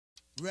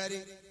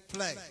Ready,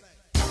 play.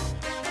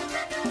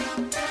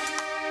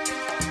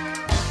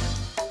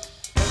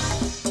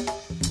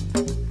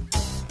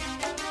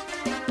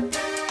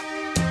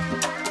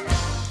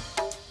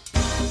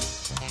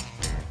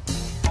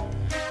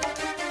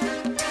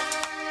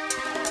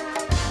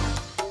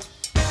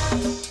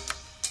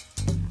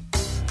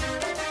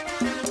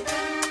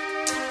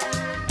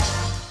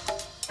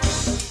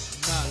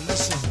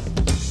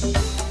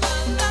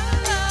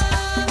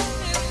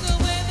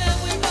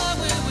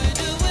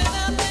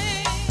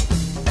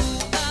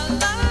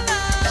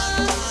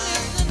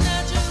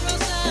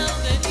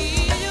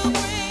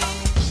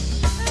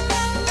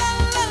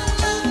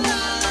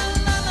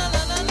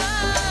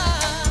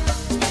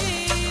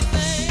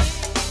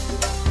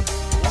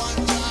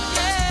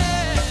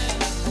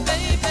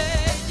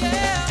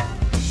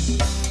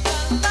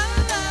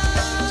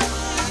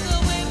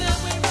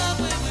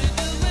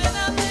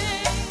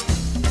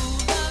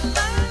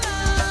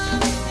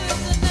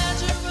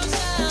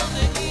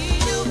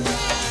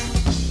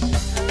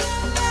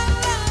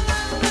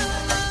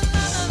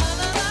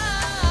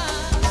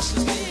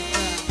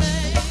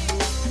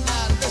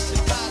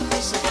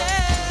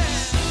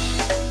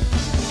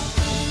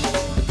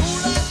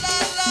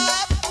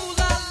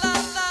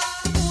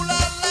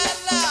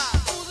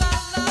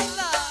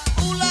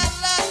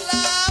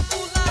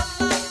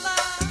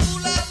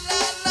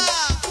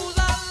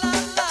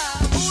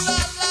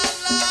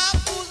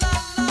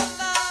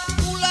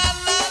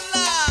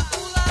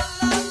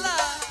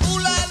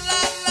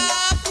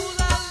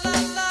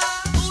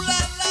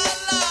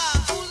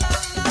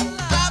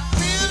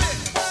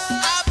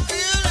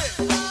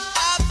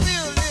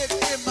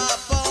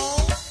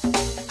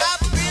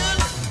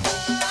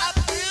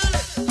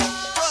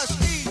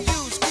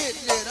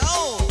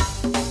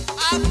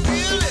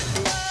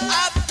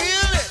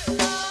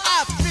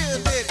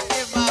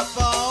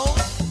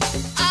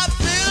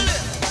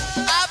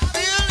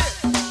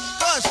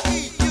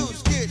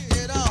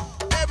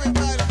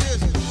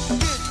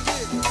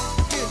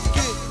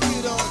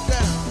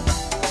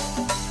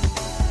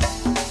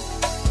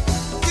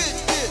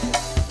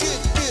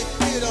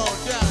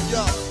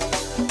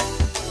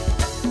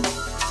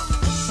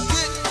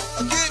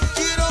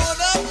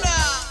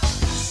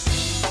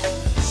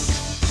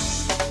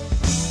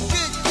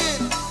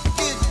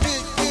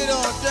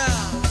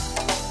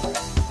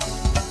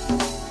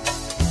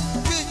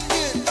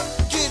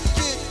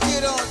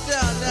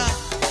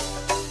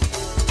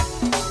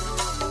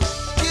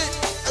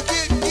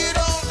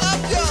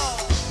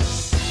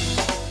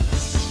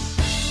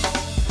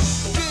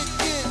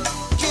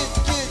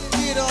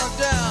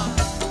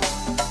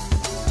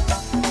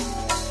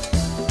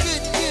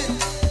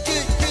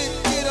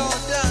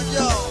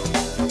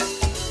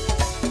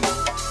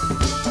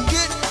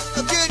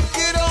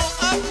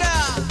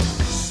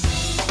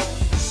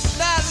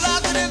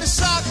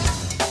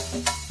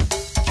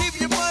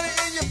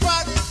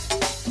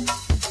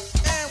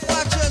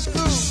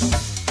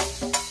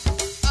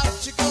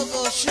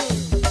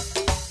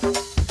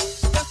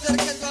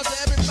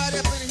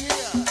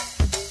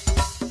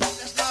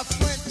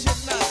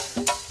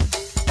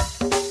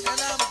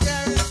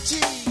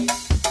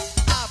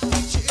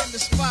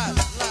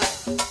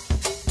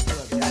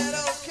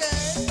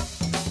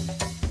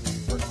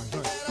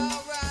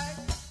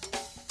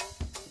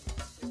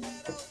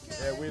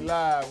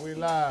 We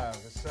live.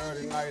 It's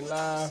Saturday Night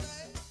Live,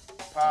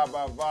 powered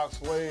by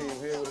VoxWav,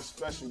 here with a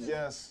special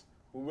guest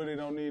who really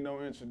don't need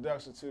no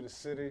introduction to the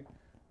city.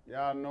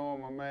 Y'all know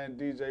him, my man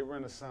DJ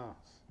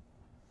Renaissance.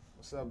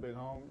 What's up, big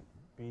homie?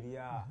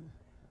 BDI.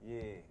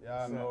 Yeah.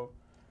 Y'all know.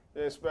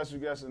 Yeah, special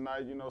guest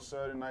tonight, you know,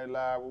 Saturday Night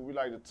Live, where we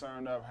like to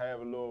turn up,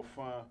 have a little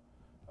fun.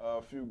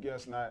 A few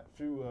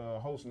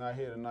hosts not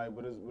here tonight,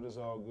 but it's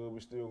all good. We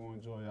still gonna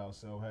enjoy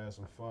ourselves, have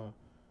some fun.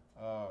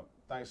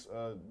 Thanks,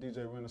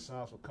 DJ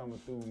Renaissance, for coming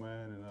through,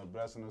 man, and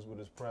blessing us with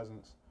his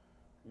presence.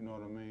 You know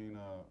what I mean?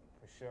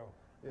 For sure.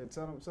 Yeah,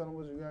 tell them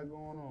what you got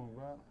going on,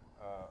 bro.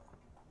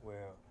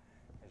 Well,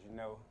 as you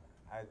know,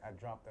 I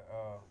dropped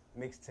a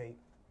mixtape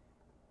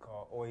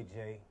called Oi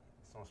J.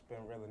 It's on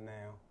Spinrilla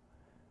now,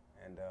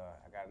 and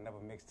I got another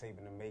mixtape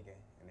in the making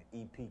and an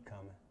EP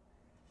coming.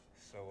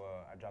 So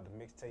I dropped a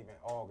mixtape in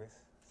August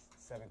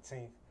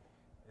 17th.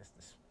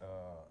 It's the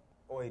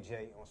Oi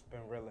J on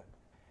Spinrilla.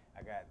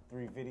 I got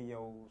 3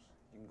 videos.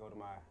 You can go to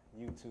my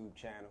YouTube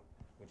channel,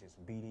 which is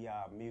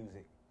BDI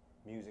Music,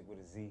 music with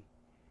a Z.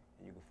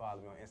 And you can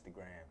follow me on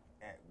Instagram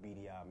at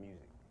BDI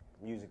Music,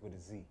 music with a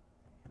Z.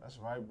 That's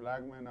right,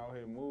 black men out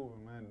here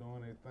moving, man,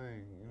 doing their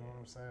thing. You know what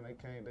I'm saying?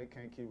 They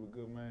can't keep a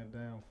good man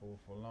down for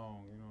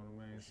long. You know what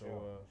I mean?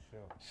 Sure.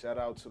 Shout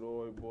out to the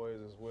Oi boys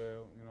as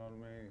well. You know what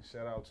I mean?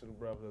 Shout out to the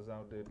brothers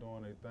out there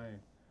doing their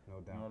thing. No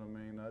doubt. You know what I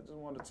mean? I just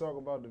wanted to talk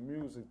about the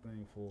music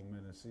thing for a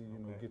minute. See,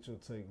 get your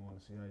take on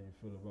it. See how you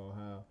feel about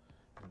how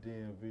the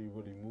DMV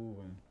really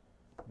moving.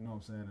 You know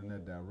what I'm saying, in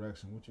that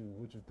direction. What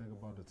you think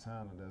about the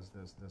talent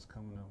that's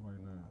coming up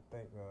right now? I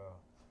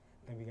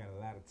think we got a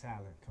lot of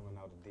talent coming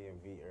out the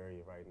DMV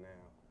area right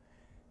now,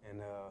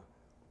 and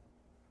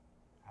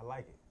I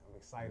like it. I'm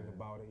excited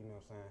about it. You know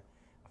what I'm saying?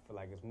 I feel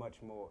like it's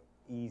much more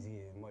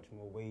easier and much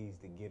more ways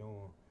to get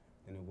on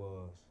than it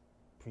was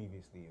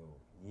previously or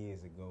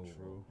years ago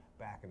or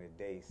back in the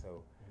day.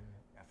 So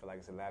I feel like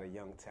it's a lot of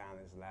young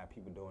talents, a lot of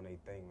people doing their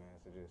thing, man.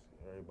 So just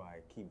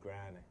everybody keep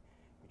grinding.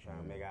 We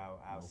trying to make our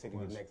city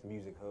the next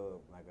music hub,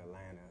 like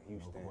Atlanta,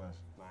 Houston,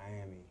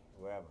 Miami,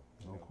 wherever.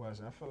 No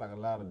question. I feel like a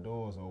lot of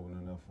doors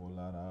opening up for a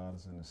lot of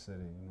artists in the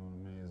city. You know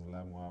what I mean? There's a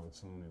lot more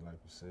opportunity, like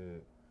you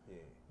said.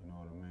 Yeah. You know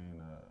what I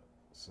mean?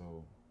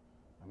 So,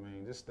 I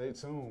mean, just stay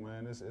tuned,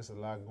 man. It's a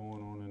lot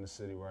going on in the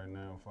city right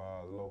now for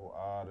our local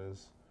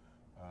artists,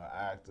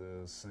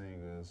 actors,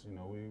 singers. You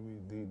know, we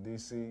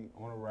DC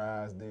on the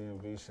rise,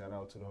 DMV. Shout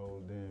out to the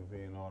whole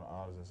DMV and all the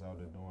artists that's out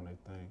there doing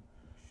their thing.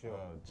 Sure.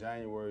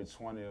 January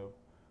 20th,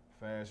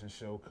 fashion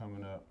show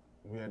coming up.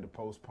 We had to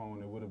postpone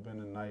it. It would have been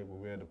tonight, but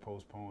we had to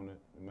postpone it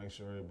to make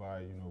sure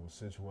everybody, you know, was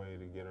situated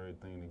to get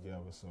everything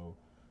together. So,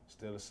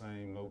 still the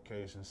same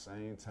location,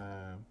 same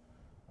time.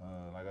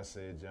 Like I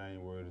said,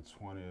 January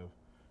the 20th,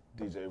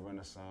 DJ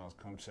Renaissance,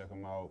 come check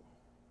him out.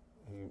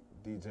 He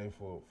DJ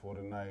for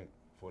the night,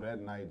 for that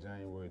night,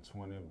 January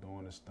 20th,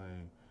 doing this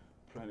thing.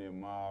 Plenty of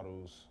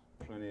models,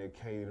 plenty of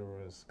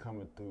caterers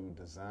coming through,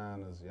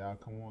 designers. Y'all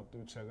come on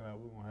through, check it out.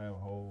 We're gonna have a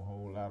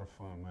whole lot of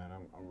fun, man.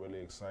 I'm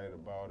really excited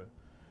about it.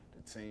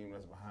 The team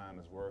that's behind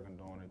us working,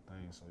 doing their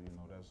thing. So, you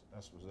know,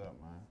 that's what's up,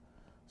 man.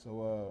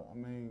 So, I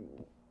mean,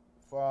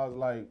 as far as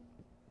like,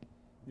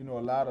 you know, a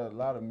lot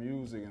of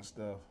music and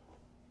stuff,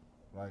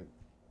 like,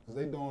 cause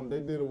they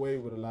did away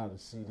with a lot of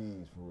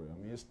CDs for real.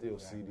 I mean, it's still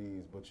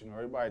CDs, but you know,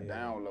 everybody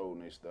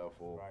downloading their stuff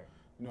or,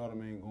 you know what I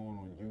mean, going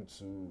on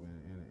YouTube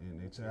and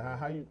they tell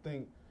how you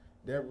think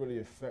that really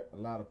affect a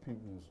lot of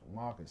people's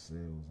market sales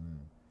and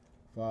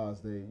as far as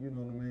they, you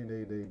know what I mean,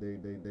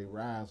 they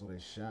rise or they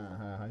shine.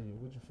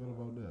 What you feel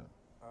about that?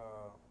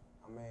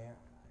 I mean,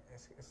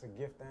 it's a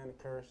gift and a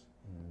curse.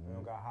 We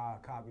don't got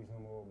hard copies no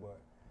more, but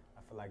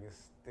I feel like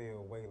it's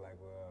still way like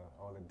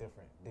all the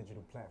different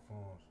digital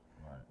platforms,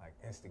 like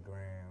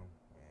Instagram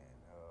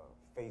and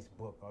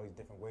Facebook, all these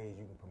different ways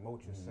you can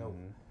promote yourself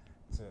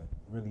to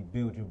really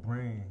build your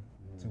brand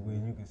to where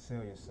you can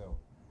sell yourself.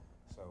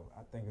 So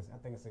I think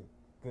it's a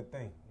good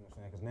thing, you know what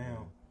I'm saying? Because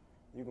now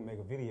you can make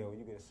a video,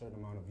 you get a certain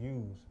amount of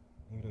views,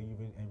 even though you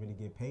ain't really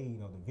get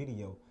paid on the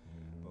video.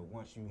 But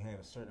once you have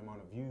a certain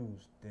amount of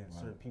views, then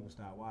certain people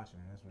start watching,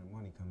 and that's when the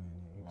money come in.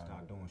 And you can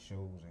start doing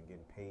shows and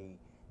getting paid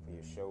for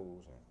your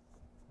shows, and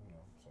you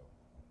know. So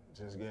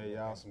just gave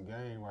y'all some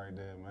game right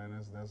there, man.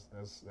 That's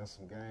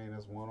some game.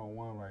 That's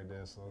one-on-one right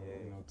there. So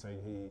you know,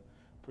 take heed.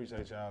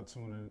 Appreciate y'all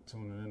tuning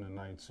in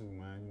tonight too,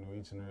 man. You know,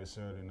 each and every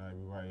Saturday night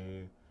we right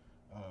here.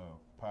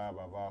 Powered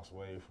by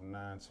VoxWav from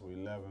 9 to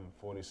 11,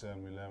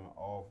 4711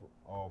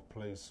 off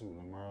Place,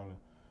 Suitland, Maryland.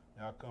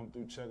 Y'all come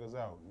through, check us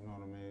out. You know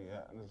what I mean?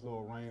 Yeah, it's a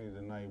little rainy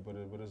tonight, but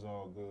it's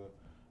all good.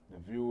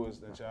 The viewers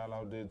that y'all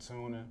out there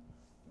tuning,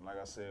 like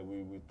I said,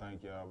 we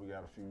thank y'all. We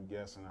got a few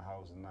guests in the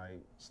house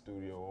tonight,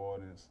 studio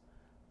audience.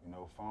 You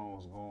know,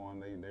 phones going,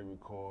 they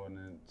recording,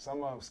 and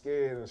some of them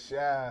scared or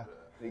shy.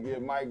 They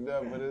get mic'd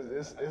up, but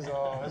it's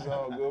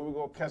all good. We're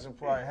gonna catch them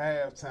probably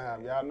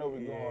halftime. Y'all know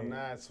we going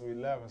 9 to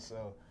 11,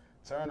 so.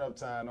 Turn up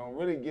time don't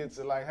really get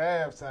to like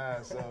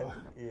halftime, so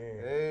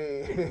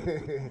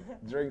hey,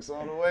 drinks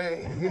on the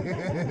way.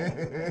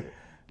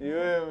 You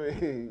hear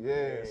me?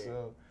 Yeah.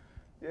 So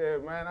yeah,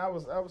 man, I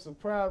was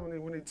surprised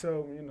when he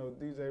told me, you know,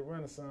 DJ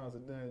Renaissance,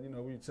 and then, you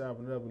know, we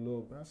chopping it up a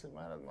little bit. I said,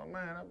 man, that's my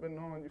man. I've been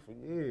knowing you for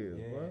years,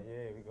 bro.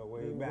 Yeah, we go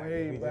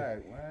way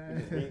back.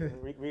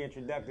 Man.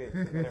 Reintroduction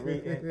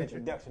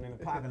in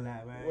the parking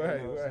lot, man.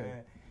 Right, you know what I'm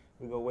saying?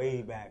 We go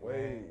way back,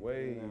 man.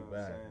 Way you know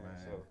back, man.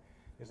 So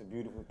it's a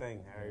beautiful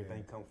thing.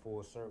 Everything come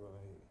full circle.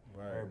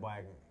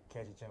 Everybody can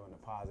catch each other in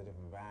a positive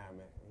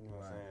environment. You know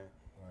what I'm saying?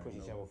 Push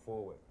each other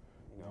forward.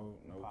 You know,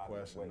 no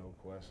question.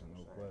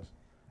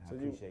 I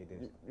appreciate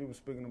this. You were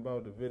speaking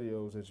about the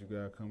videos that you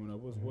got coming up.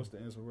 What's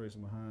the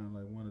inspiration behind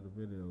like one of the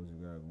videos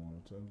you got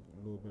going on? Tell me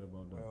a little bit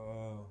about that.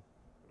 Well,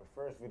 the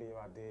first video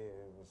I did,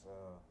 it was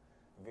a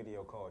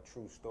video called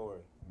True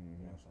Story.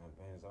 You know what I'm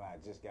saying? So I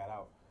just got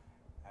out.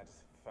 I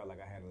just felt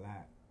like I had a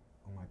lot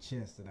on my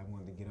chest that I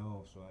wanted to get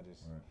off, so I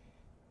just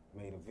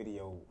made a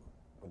video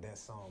with that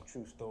song,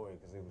 True Story,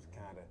 because it was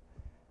kind of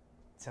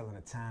telling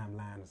a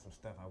timeline of some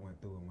stuff I went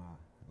through in my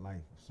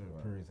life, certain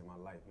periods in my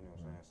life, you know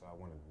what I'm saying? So I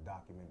wanted to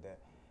document that,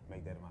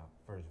 make that my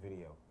first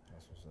video.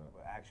 That's what's up.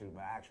 But actually,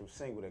 my actual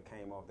single that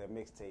came off that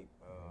mixtape,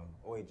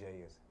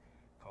 OJ, is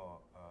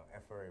called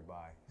F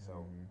Everybody.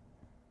 So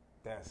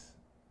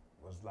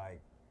was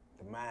like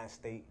the mind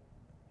state,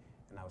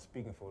 and I was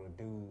speaking for the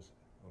dudes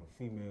or the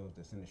females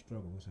that's in the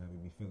struggle, which I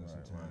be feeling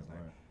sometimes,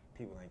 like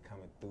people ain't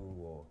coming through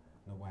or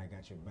nobody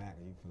got your back,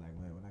 and you feel like,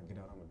 man, when I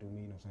get out, I'm gonna do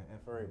me, you know what I'm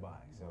saying? F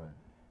Everybody. So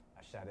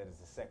I shot that as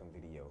the second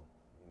video,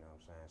 you know what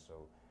I'm saying?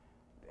 So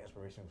the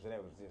inspiration for that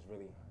was just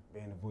really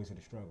being the voice of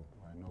the struggle.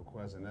 Right, no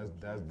question.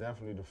 That's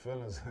definitely the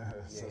feelings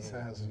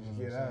sometimes when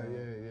you get out.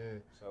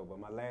 So, but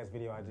my last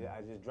video I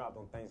just dropped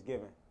on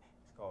Thanksgiving.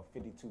 It's called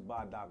 52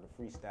 Bar Doctor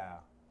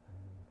Freestyle.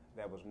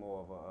 That was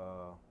more of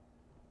a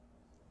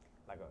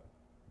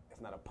it's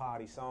not a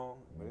party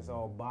song, but it's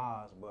all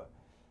bars, but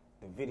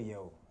the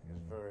video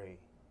is very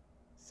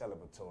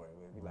celebratory.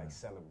 We'll be like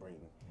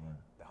celebrating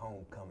the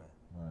homecoming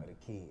of the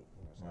kid. You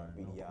know what I'm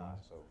saying? VDI.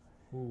 So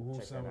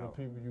who's some of the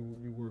people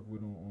you work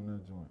with on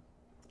that joint?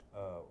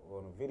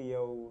 Well, the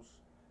videos,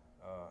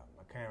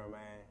 my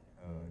cameraman,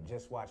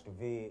 just watched the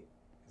vid.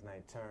 His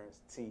name Terrence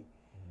T.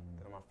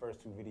 Then my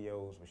first 2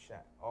 videos were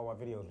shot. All my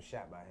videos were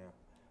shot by him.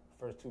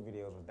 The first 2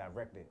 videos was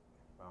directed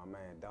by my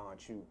man Don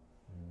Chu.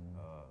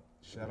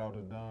 Shout out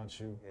to Don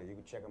Chu. Yeah, you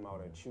can check him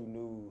out at Chu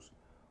News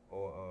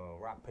or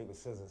Rock Paper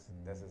Scissors.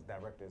 That's his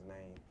director's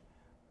name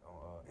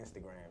on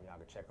Instagram. Y'all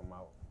can check him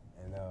out.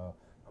 And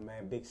my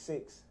man Big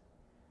Six,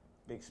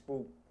 Big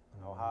Spook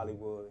out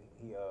Hollywood.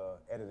 He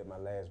edited my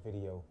last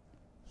video.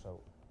 So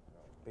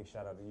big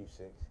shout out to you,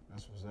 Six.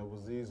 That's what's up.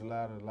 Was these a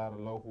lot of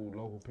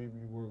local people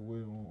you work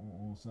with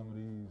on some of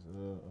these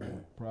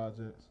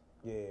projects?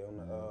 Yeah, on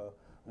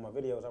my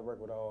videos I work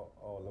with all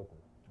local.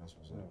 That's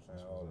what's you know up. what I'm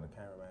saying? All the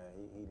cameraman,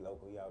 he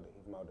local, he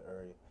from out the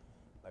area.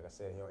 Like I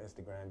said, he on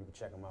Instagram, you can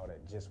check him out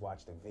at Just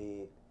Watch the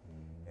Vid.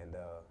 And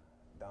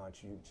Don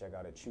Chu, you can check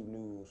out at Chu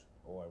News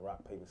or at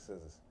Rock Paper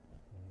Scissors.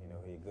 You know,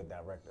 he a good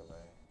director,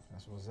 man.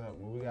 That's what's up.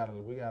 Well, we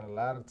got a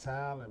lot of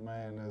talent,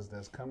 man,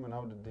 that's coming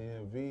out the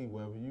DMV,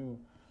 whether you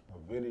a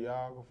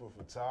videographer,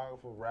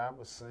 photographer,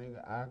 rapper,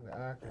 singer,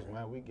 actress,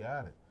 man, we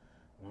got it.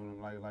 You know,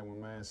 like my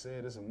man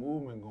said, there's a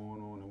movement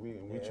going on, and we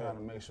trying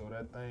to make sure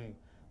that thing,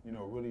 you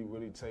know,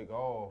 really take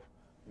off.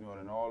 You know,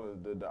 and all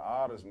of the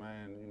artists,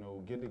 man, you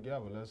know, get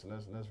together. Let's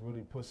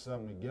really put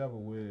something together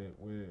where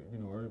you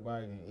know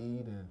everybody can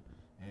eat and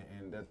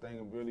that thing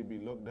will really be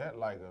looked at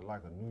like a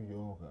New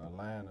York, or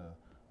Atlanta,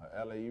 or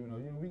LA. You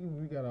know,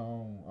 we got our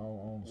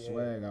own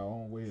swag, our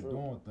own way of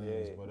doing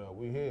things. Yeah. But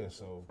we here,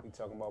 so we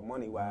talking about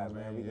money wise,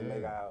 man. We can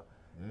make our,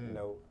 you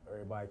know,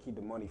 everybody keep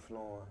the money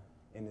flowing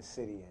in the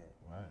city, and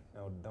you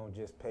know, don't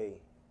just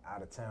pay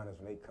out of towners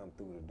when they come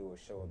through to do a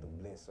show at the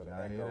Bliss or the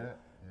Echo.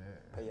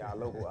 Pay y'all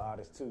local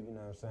artists too, you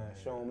know what I'm saying?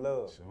 Show them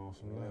love. Show them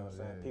some love. You know what I'm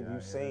saying? People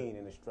you've seen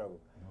in the struggle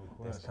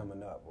that's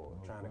coming up or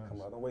trying to come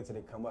up. Don't wait till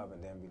they come up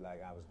and then be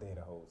like, I was there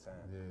the whole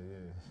time.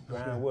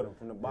 Grind with them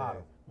from the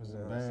bottom. You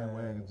know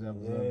bandwagon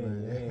jumpers up,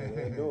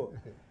 they do it.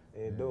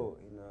 They do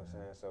it, you know what I'm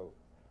saying? So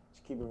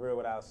just keep it real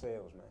with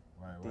ourselves, man.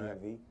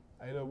 Right. DMV.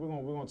 Hey, look, we're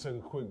gonna take a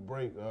quick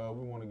break. We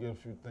want to get a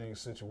few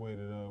things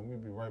situated. We'll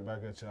be right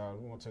back at y'all.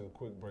 We're gonna take a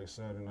quick break.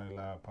 Saturday Night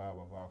Live,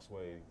 powered by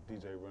VoxWav,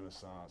 DJ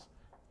Renaissance,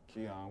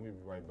 Keon. We'll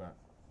be right back.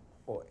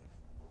 Boy.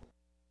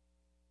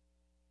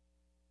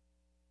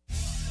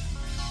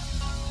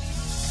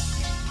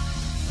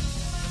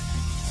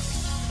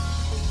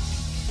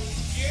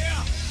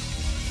 Yeah,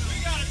 we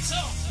gotta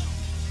talk.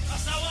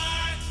 That's how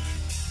I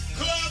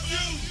club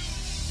you.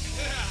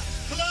 Yeah,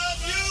 club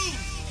you.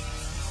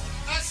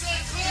 I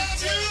said club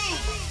you.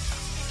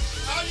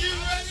 Are you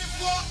ready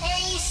for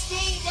old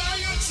school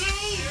volume 2?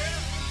 Yeah.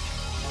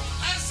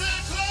 I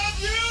said club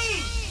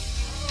you.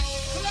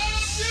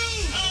 Club you.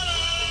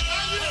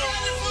 Are you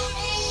ready for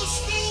old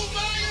school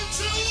volume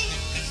 2?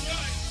 That's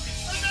right.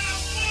 And now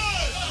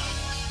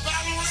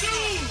 1, 2,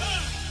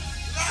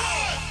 1,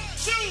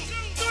 2,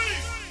 3.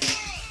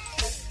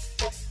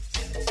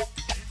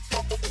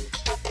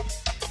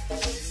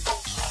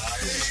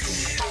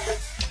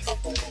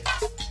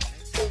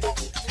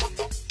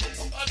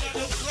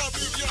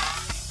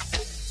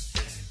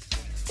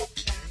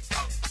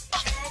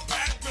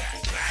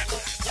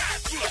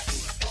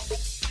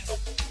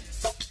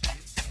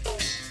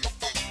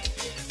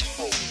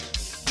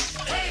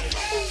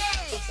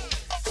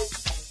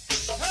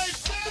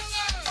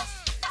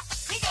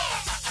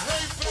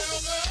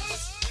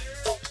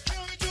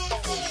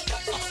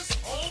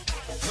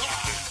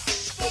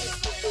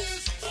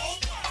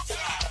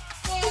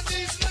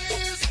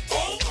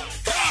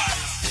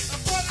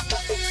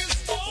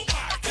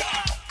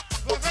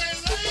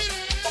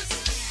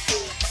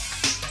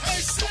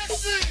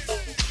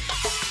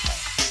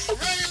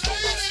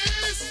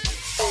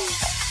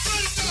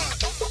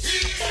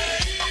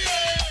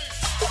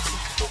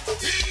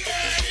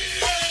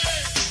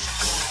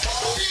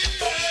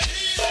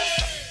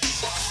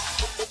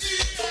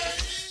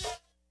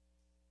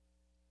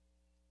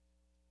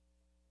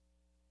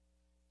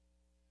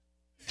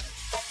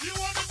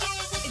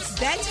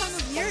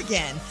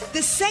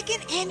 The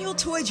second annual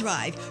Toy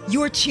Drive,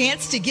 your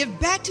chance to give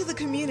back to the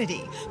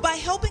community by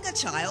helping a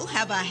child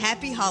have a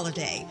happy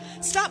holiday.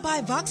 Stop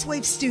by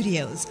VoxWav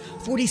Studios,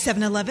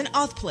 4711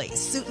 Oth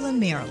Place, Suitland,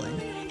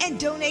 Maryland, and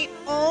donate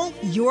all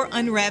your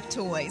unwrapped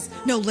toys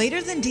no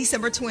later than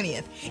December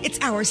 20th. It's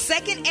our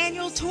second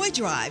annual Toy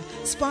Drive,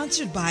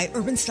 sponsored by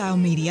Urban Style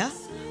Media,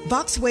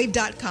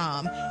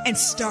 VoxWav.com, and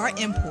Star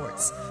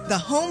Imports, the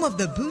home of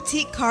the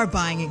boutique car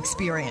buying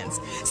experience.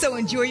 So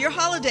enjoy your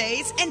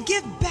holidays and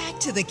give back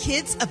to the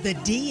kids of the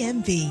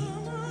DMV.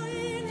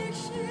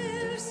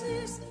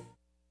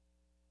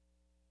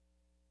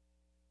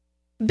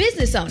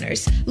 Business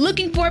owners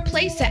looking for a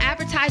place to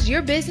advertise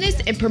your business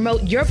and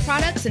promote your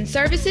products and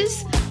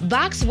services?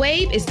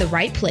 VoxWav is the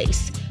right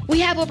place. We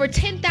have over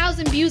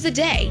 10,000 views a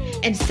day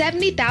and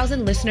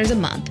 70,000 listeners a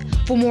month.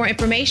 For more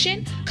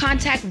information,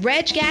 contact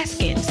Reg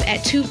Gaskins at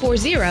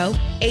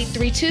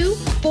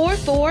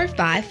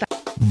 240-832-4455.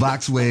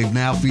 VoxWave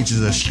now features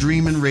a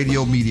streaming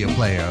radio media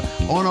player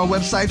on our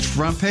website's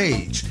front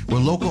page, where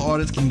local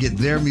artists can get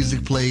their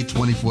music played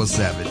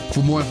 24/7.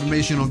 For more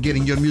information on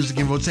getting your music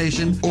in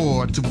rotation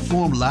or to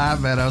perform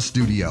live at our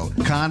studio,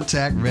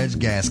 contact Reg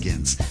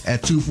Gaskins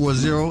at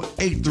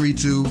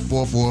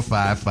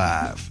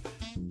 240-832-4455.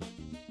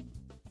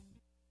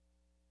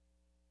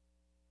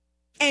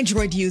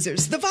 Android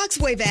users, the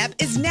VoxWave app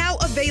is now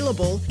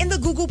available in the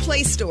Google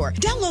Play Store.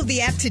 Download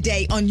the app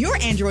today on your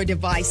Android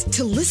device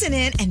to listen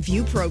in and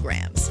view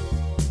programs.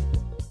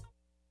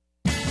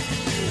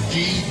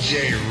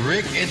 DJ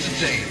Rick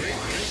Entertainment.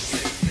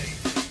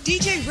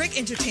 DJ Rick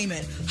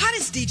Entertainment,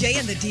 hottest DJ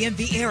in the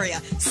DMV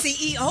area,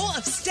 CEO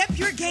of Step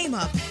Your Game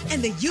Up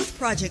and the Youth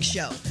Project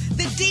Show,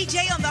 the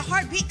DJ on the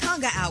Heartbeat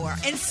Conga Hour,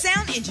 and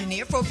sound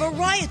engineer for a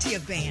variety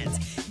of bands.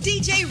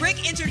 DJ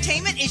Rick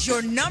Entertainment is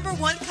your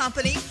 #1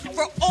 company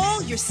for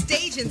all your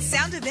stage and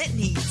sound event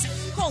needs.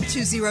 Call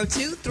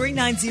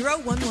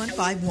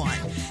 202-390-1151.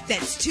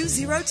 That's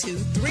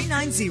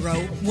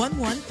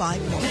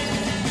 202-390-1151.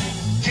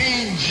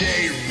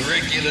 DJ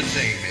Rick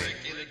Entertainment.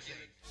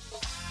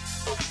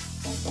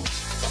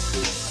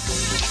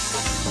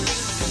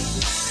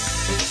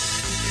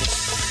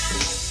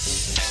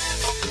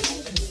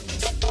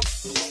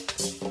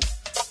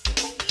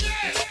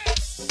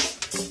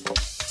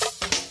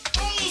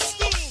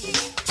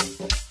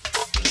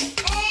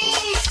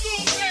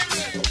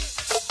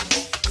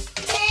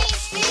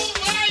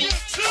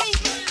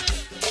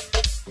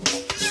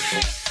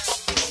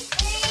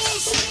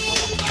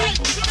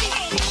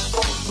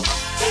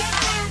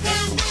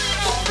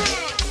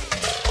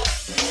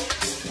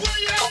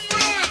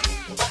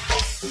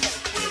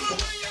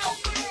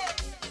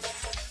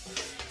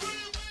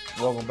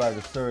 Welcome back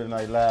to Saturday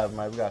Night Live,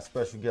 man. We got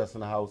special guests in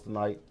the house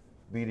tonight.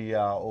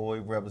 BDI Oi,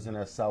 represent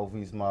that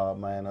Southeast mob,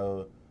 man.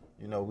 You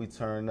know, we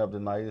turned up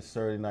tonight. It's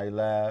Saturday Night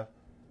Live.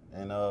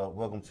 And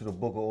welcome to the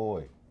Book of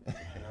Oi.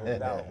 No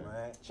doubt,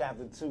 man.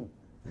 Chapter 2.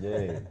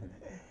 Yeah.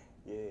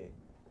 Yeah.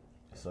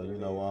 So, you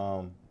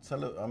know,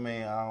 tell it, I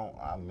mean, I was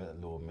a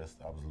little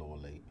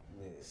late.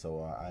 Yeah.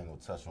 So I ain't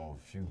gonna touch on a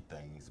few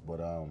things.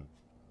 But,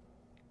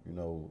 you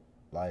know,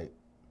 like,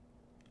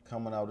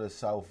 coming out of the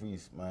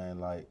Southeast, man,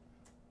 like,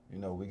 you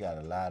know, we got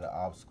a lot of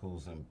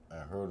obstacles and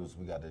hurdles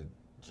we got to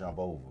jump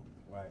over.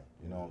 Right.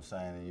 You know what I'm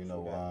saying? And, you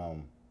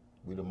know,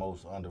 we the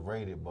most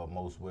underrated but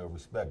most well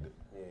respected.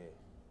 Yeah.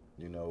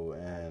 You know,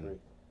 and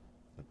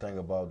the thing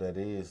about that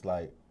is,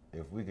 like,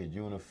 if we could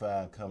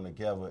unify and come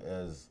together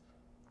as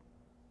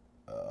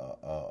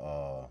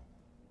a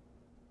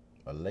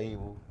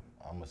label,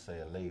 I'm going to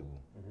say a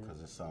label because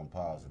it's something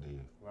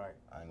positive. Right.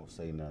 I ain't going to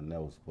say nothing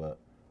else, but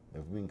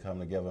if we can come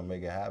together and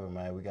make it happen,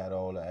 man, we got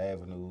all the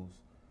avenues.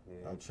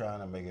 Yeah. I'm trying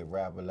to make it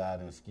Rap A Lot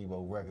and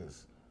Skibo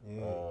Records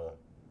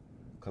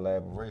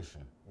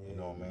collaboration. Yeah. You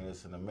know what I mean?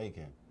 It's in the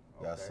making.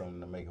 Okay. Got something in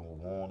the making with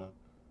Warner,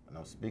 and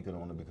I'm speaking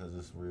on it because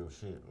it's real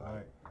shit. Like,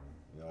 right.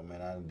 You know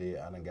what I mean?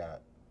 I done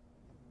got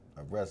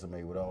a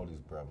resume with all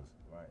these brothers.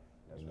 Right.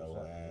 That's, you know,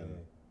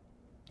 and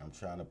I'm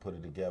trying to put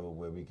it together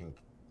where we can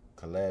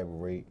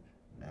collaborate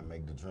and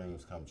make the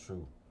dreams come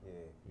true.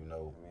 Yeah. You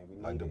know, I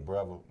mean, like the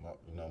brother,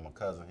 you know, my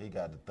cousin, he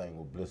got the thing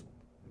with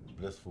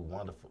Blissful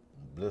Wonderful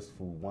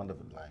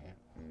Land.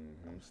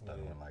 I'm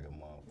studying like a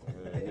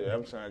motherfucker. Yeah,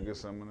 I'm trying to get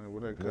something in there.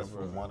 Where that come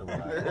Blissful from? Wonderful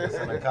Land. It's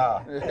in the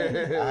car. I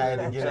had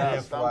to get it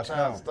in before I I'm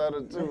trying to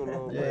stutter too a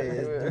little bit.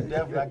 Yeah,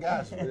 definitely I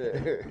got you.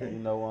 You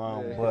know,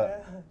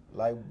 but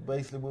like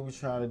basically what we're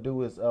trying to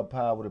do is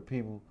empower the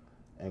people,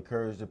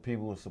 encourage the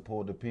people, and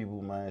support the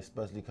people, man,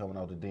 especially coming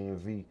out the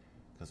DMV,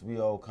 because we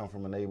all come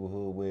from a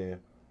neighborhood where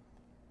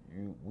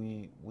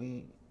we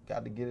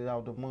got to get it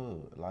out the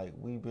mud. Like,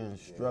 we've been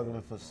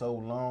struggling for so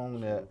long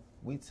that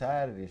we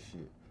tired of this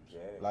shit. Yeah.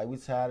 Like, we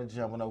tired of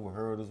jumping over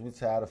hurdles. We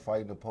tired of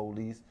fighting the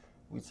police.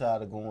 We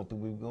tired of going through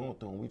what we're going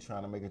through, and we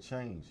trying to make a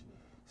change.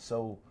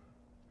 So,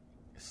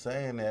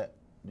 saying that,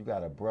 you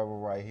got a brother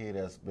right here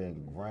that's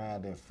been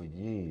grinding for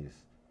years.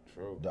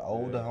 True. The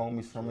older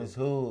homies from his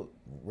hood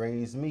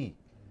raised me.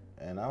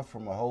 And I'm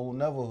from a whole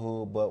nother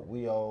hood, but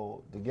we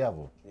all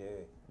together.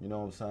 Yeah. You know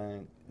what I'm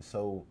saying?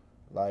 So,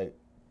 like,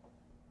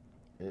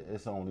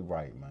 it's only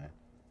right, man.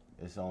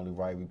 It's only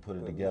right we put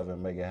it together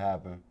and make it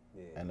happen.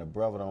 Yeah. And the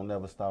brother don't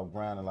never stop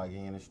grinding like he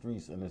in the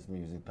streets in this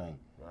music thing.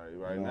 Right. You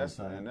know that's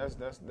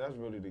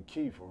really the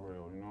key for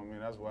real. You know what I mean?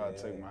 That's why I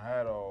take my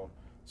hat off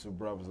to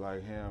brothers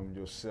like him,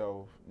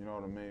 yourself, you know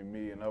what I mean,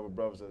 me and other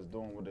brothers that's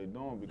doing what they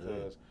doing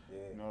because,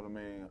 you know what I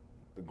mean,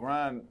 the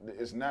grind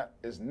it's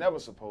never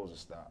supposed to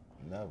stop.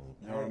 Never.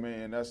 You know what I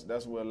mean? And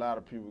that's where a lot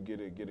of people get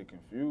it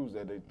confused,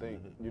 that they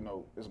think, you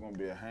know, it's gonna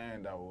be a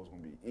handout or it's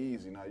gonna be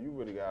easy. Now you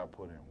really gotta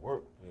put in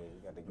work. Yeah, you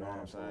got to grind. You know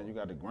what I'm saying? You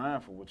got to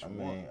grind for what you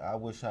want. I mean, I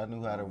wish I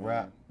knew how to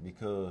rap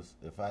because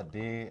if I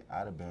did,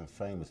 I'd have been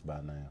famous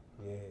by now.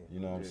 Yeah. You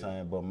know what I'm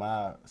saying? But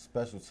my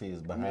specialty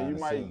is behind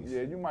the scenes.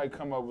 Yeah, you might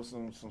come up with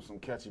some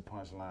catchy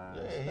punchlines.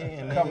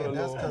 Yeah,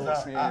 that's because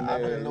I've been I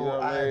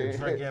had a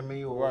drink in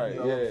me or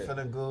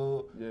feeling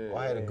good or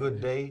I had a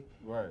good day.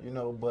 Right. You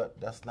know, but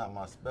that's not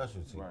my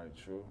specialty. Right,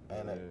 true.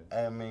 And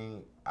I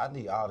mean, I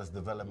need artist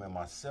development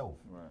myself.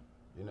 Right.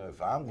 You know,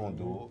 if I'm gonna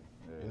do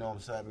it, you know what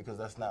I'm saying? Because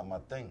that's not my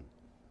thing.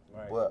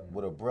 Right. But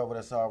with a brother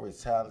that's already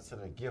talented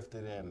and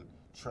gifted and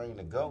trained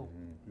to go,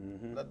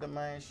 let the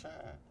man shine.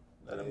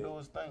 Let him do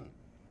his thing.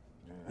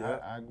 Yeah,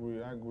 I agree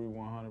 100%,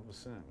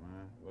 man.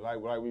 But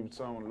like we were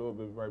talking a little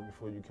bit right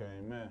before you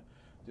came in,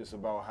 just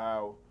about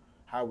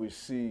how we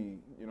see,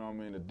 you know what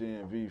I mean, the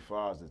DMV as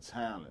far as the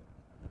talent.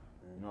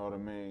 You know what I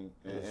mean?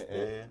 It's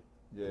there.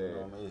 Yeah. You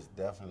know what I mean? It's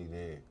definitely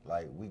there.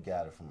 Like, we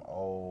got it from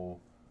all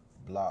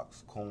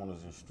blocks,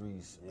 corners, and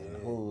streets, and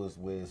hoods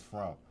where it's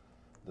from.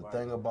 The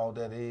thing about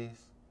that is,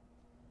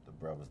 the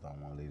brothers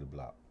don't want to leave the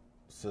block.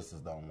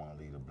 Sisters don't want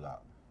to leave the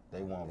block.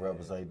 They want to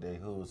represent their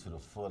hoods to the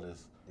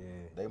fullest. Yeah.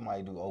 They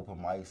might do open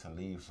mics and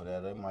leave for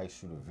that. They might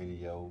shoot a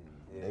video.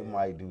 They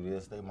might do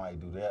this. They might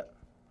do that.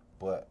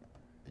 But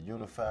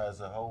unified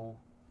as a whole,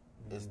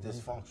 it's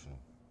dysfunctional.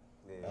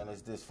 Yeah. And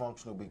it's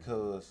dysfunctional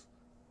because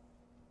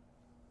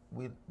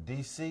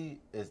DC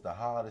is the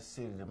hardest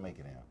city to make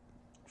it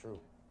in. True.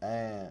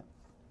 And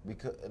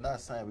because,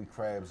 not saying we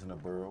crabs in the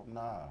barrel,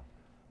 nah.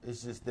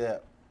 It's just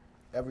that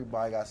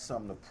everybody got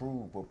something to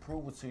prove, but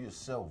prove it to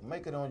yourself.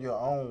 Make it on your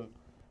own,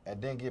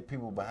 and then get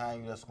people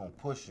behind you that's gonna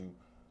push you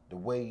the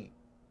way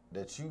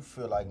that you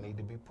feel like need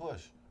to be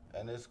pushed,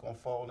 and it's gonna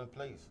fall in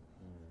place.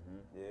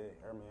 Yeah,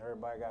 I mean,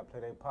 everybody got to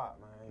play their part,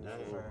 man. You know what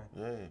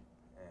I'm saying? Yeah.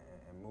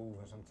 And move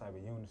in some type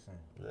of unison.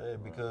 Yeah,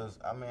 because,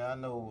 I mean, I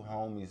know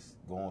homies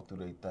going through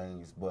their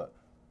things, but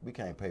we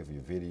can't pay for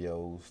your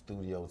videos,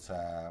 studio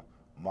time,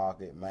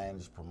 market,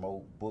 manage,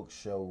 promote, book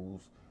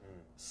shows,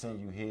 send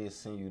you here,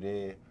 send you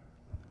there.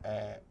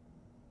 And,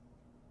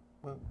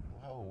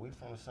 we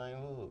from the same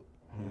hood.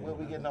 Where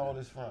we getting all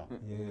this from?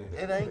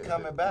 Yeah. It ain't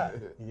coming back.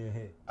 Yeah.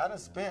 I done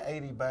spent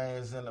 80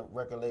 bands in the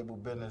record label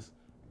business.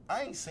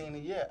 I ain't seen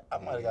it yet. I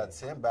might have got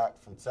 10 back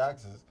from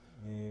taxes.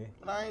 Yeah.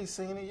 But I ain't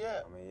seen it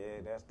yet. I mean,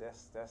 yeah, that's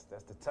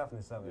the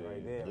toughness of it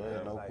right there, Yeah,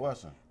 man. no It's like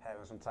question.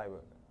 having some type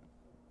of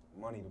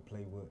money to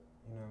play with,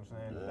 you know what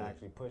I'm saying? To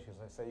actually push it.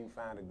 So say you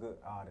find a good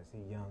artist,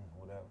 he young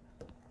or whatever,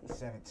 he's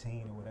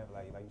 17 or whatever,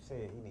 like you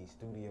said, he needs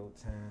studio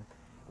time.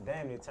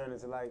 Damn, it turn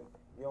into like,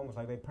 you almost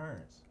like their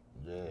parents.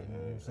 Yeah. You know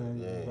what I'm saying?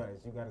 Yeah.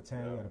 You got a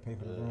town, you got to pay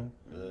for the room,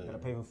 you got to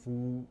pay for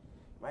food.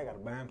 Might got to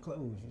buy him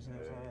clothes, you see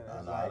what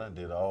I'm saying? I done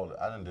did it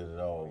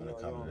all when it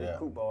comes to that.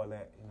 Recoup all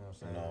that, you know what I'm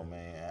saying? You know,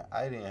 man,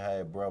 I didn't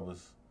have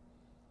brothers,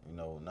 you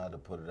know, not to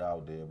put it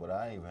out there, but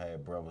I ain't even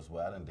had brothers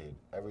where I done did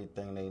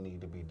everything they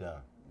need to be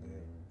done.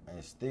 Yeah.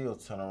 And still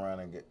turn around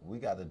and we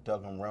got to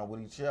duck them around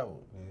with each other.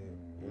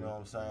 Yeah. You know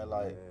what I'm saying?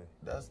 Like,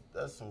 that's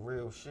some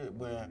real shit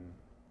when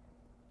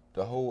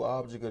the whole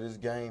object of this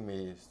game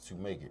is to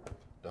make it.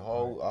 The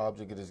whole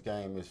object of this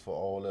game is for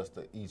all us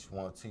to each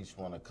one teach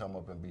one to come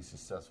up and be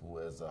successful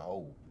as a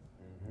whole.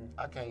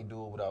 I can't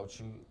do it without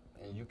you,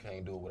 and you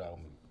can't do it without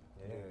me.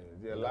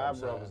 Yeah.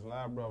 Live brothers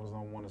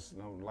don't want to,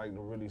 don't like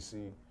to really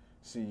see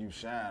you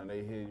shine.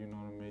 They hear, you know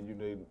what I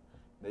mean.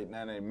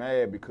 They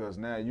mad because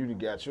now you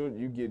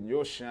getting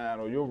your shine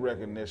or your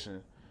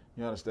recognition.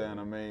 You understand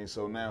what I mean?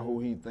 So now who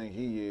he think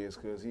he is,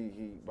 because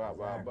he blah.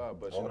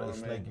 But you know they what I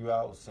snake mean? you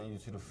out, send you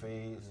to the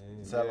feds,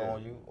 tell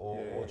on you,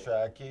 or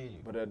try to kill you.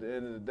 But at the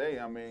end of the day,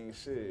 I mean,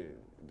 shit,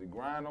 the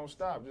grind don't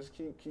stop. Just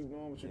keep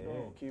doing what you're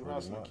doing. Keep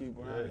hustling, keep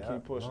grinding,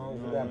 keep pushing. As long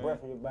as you got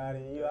breath in your body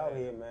and you out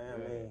here, man, I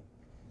mean,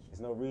 there's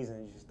no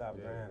reason you should stop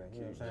grinding.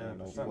 You know what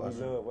I'm saying?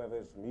 Something you love, whether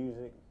it's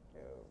music,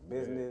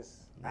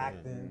 business,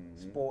 acting,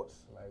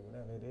 sports, like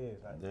whatever it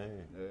is. Like,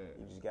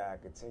 you just gotta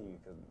continue,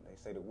 because they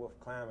say the wolf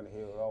climbing the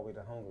hill is always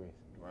the hungriest.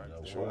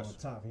 Right. True. On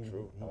top, he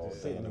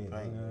just sitting there. You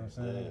know what I'm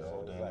saying? Yeah,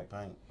 all day in the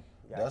paint.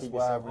 gotta That's keep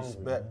why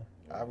yourself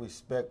I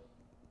respect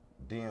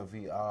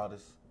DMV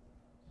artists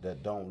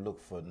that don't look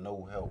for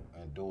no help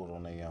and do it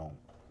on their own.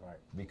 Right.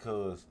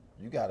 Because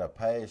you got a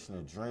passion,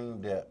 a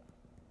dream that,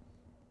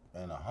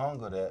 and a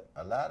hunger that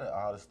a lot of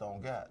artists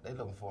don't got. They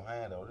looking for a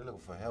handout. They looking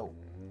for help.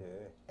 Mm-hmm.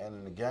 Yeah. And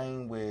in the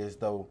game, whereas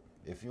though,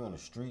 if you're in the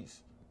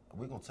streets,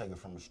 we gonna take it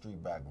from the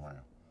street background.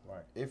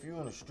 Right. If you're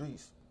in the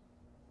streets,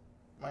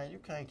 man, you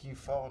can't keep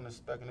falling and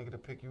expect a nigga to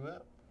pick you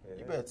up. Yeah.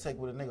 You better take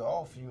what a nigga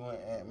off you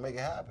and make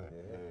it happen.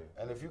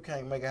 Yeah. And if you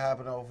can't make it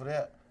happen over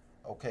that,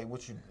 okay,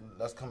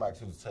 let's come back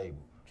to the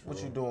table. True.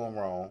 What you doing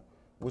wrong,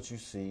 what you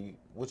see,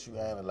 what you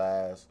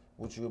analyze,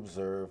 what you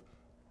observe,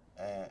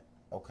 and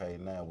okay,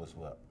 now what's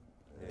what?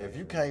 Yeah, if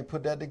you can't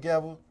put that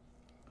together,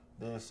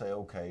 then say,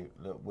 okay,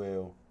 look,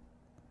 well,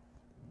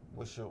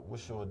 what's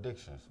your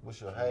addictions?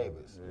 What's your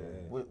habits?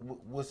 Yeah.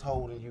 What's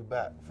holding you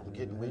back from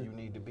getting where you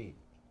need to be?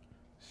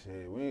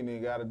 Shit, we ain't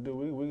even got to do.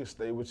 We can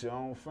stay with your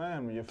own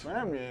family. Your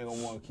family ain't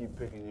gonna want to keep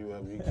picking you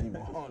up. You keep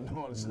on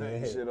doing the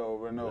same shit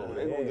over and over.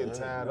 They gonna get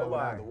tired of it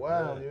after a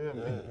while. You hear me?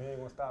 You ain't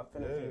gonna stop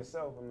fending for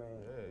yourself. I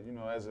mean, you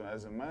know, as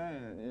a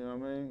man, you know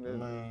what I mean.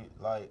 I mean,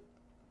 like,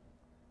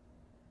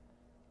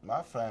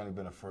 my family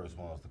been the first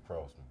ones to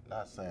cross me.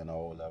 Not saying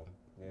all of them.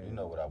 Yeah. You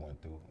know what I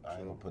went through. I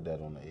ain't gonna put that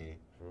on the air.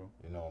 True.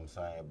 You know what I'm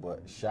saying?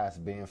 But shots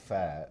being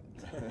fired.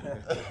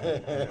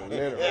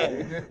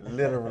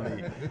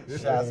 Literally.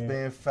 Shots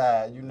being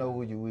fired. You know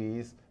who you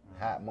is.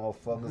 Hot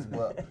motherfuckers.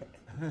 But,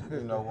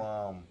 you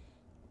know,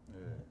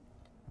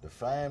 the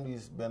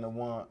family's been the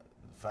one.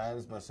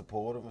 family's been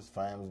supportive, his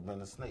family's been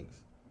the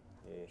Snakes.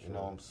 Yeah, sure. You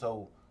know,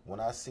 so when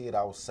I see it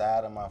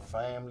outside of my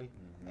family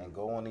and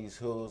go on these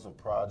hoods and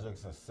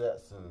projects and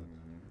sets, and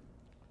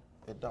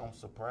it don't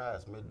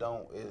surprise me.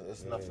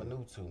 It's nothing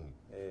new to me.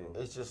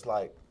 Yeah. It's just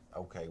like,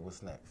 okay,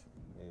 what's next?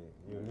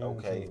 Yeah.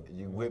 Okay,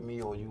 you with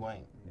me or you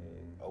ain't?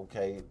 Yeah.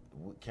 Okay,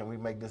 can we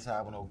make this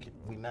happen or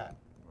we not?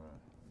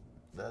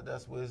 Right.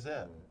 That's where it's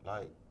at.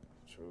 Like,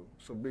 true.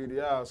 So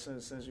BDI,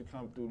 since you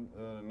come through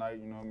tonight,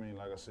 you know what I mean?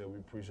 Like I said, we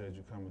appreciate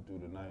you coming through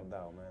tonight. No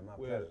doubt, man. My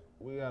pleasure.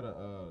 We got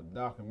a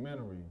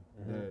documentary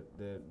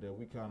that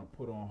we kind of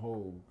put on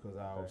hold because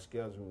our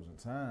schedules and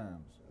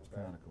times was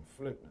kind of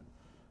conflicting.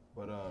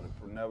 But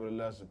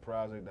nevertheless, the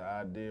project, the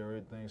idea,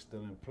 everything's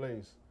still in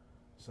place.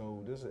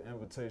 So this is an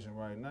invitation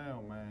right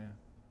now, man.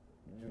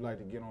 Would you like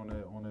to get on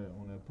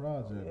that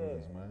project with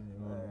us, man? You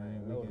know what I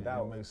mean? No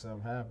doubt. Make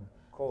something happen.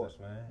 Of course,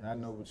 man. I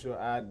know with your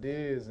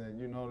ideas and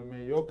you know what I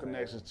mean, your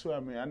connections too. I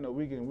mean, I know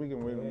we can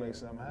really make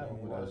something happen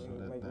with us.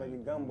 Make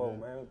it gumbo,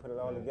 man. We put it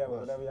all together.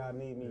 Whatever y'all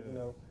need me, you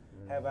know,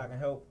 have I can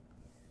help.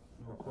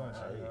 No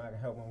question. You know, I can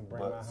help them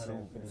bring my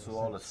 150%. to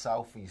all the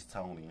Southeast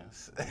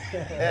Tonians,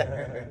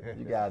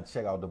 you gotta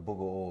check out the Book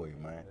of Oi,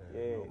 man.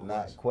 Yeah.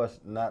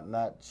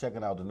 Not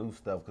checking out the new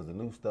stuff, because the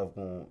new stuff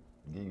gonna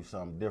give you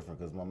something different,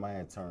 because my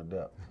man turned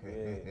up.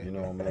 Yeah. You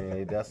know what I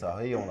mean?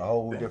 He on a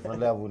whole different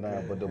level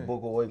now, but the Book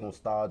of Oi gonna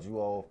start you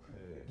off,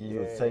 give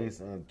you a taste,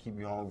 and keep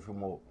you hungry for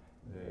more.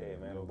 Yeah,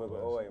 man, the Book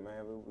of Oi,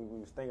 man. We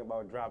was thinking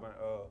about dropping,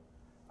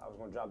 I was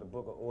gonna drop the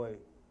Book of Oi,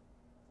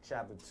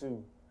 chapter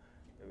 2.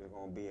 It was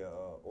gonna be a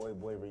Oi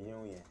Boy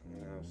reunion,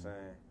 you know what I'm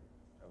saying?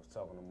 I was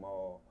talking to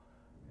Maul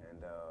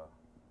and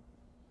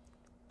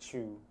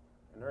Chew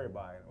and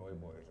everybody in Oi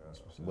Boys.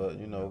 But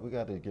you know, we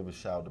got to give a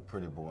shout out to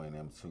Pretty Boy and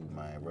them too,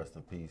 man. Rest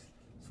in peace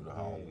to the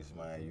homies,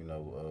 man. You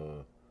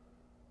know,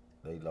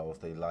 they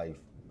lost their life,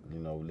 you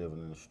know, living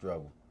in the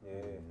struggle. Yeah.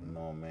 You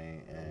know what I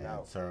mean? And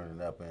turning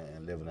up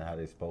and living how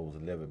they supposed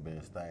to live it,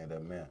 being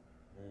stand-up men.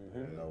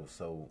 You know,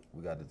 so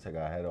we got to take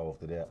our head off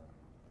to that.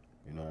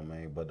 You know what I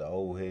mean? But the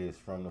old heads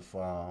from the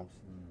farms,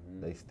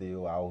 they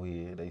still out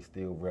here, they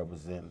still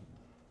representing,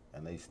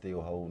 and they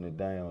still holding it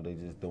down. They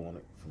just doing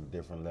it from a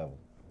different level.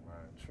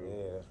 Right, true.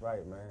 Yeah, that's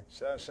right, man.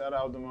 Shout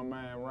out to my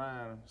man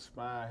Ryan,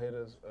 Spine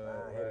Hitters.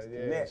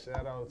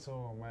 Shout out to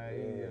him,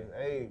 man. Yeah.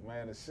 Hey,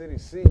 man, the city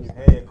see you.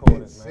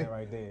 Headquarters, man,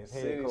 right there. It's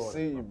City headquarters.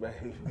 see you,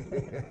 baby.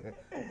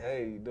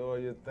 Hey, you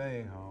doing your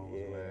thing, Holmes,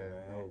 Yeah, man.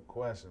 No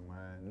question,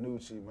 man.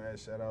 Nucci, man.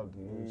 Shout out to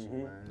Nucci,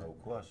 man. No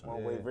question.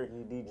 One Way Ricky,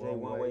 DJ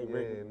One Way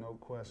Ricky. Yeah, no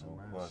question,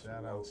 man. question.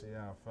 Shout out to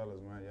y'all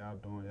fellas, man. Y'all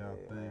doing y'all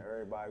thing. Man,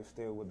 everybody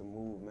still with the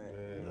movement,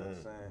 you know what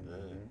I'm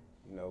saying?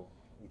 You know,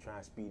 you trying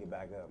to speed it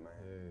back up, man.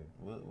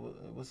 Yeah.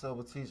 What's up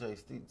with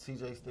TJ?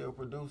 TJ still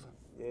producing?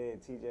 Yeah,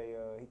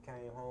 TJ, he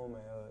came home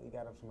and he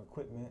got up some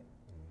equipment,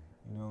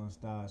 you know, and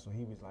stuff. So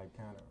he was like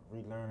kind of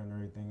relearning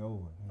everything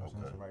over. You know what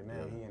I'm saying? So right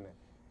now he in the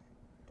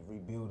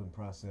rebuilding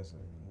process of,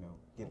 you know,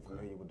 getting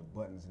familiar with the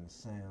buttons and the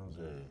sounds.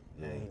 And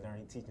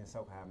he teaching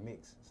himself how to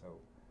mix. So,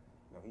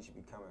 you know, he should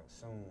be coming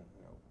soon,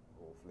 you know,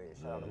 full-fledged.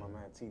 Shout out to my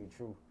man T. The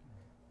Truth.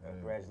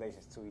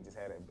 Congratulations too. He just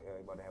had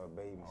about to have a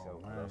baby,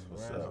 so that's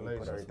what's he up.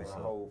 put everything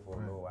on hold for a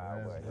little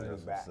while, but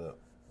he's back. What's up?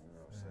 You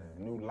know what I'm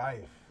saying? New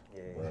life.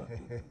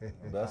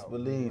 Yeah. Best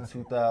believe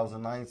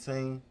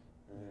 2019.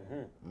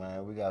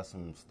 Man, we got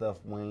some stuff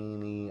we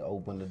ain't even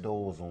opened the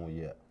doors on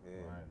yet. Yeah.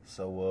 Right.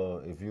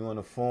 So if you on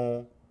the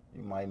phone,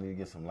 you might need to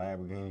get some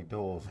Lamborghini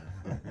doors.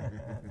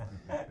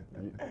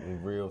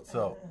 In real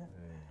talk,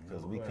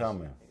 because we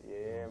coming.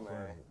 Yeah,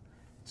 man.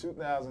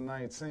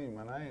 2019,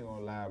 man, I ain't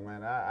gonna lie,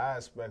 man. I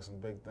expect some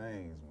big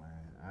things,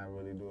 man. I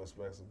really do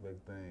expect some big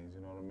things,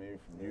 you know what I mean?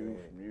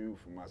 From you,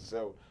 from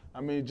myself.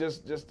 I mean,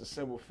 just the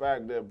simple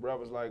fact that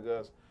brothers like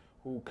us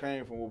who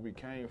came from what we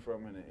came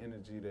from and the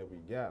energy that we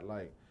got,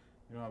 like,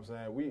 you know what I'm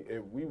saying?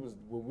 If we was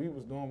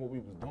doing what we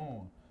was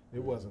doing,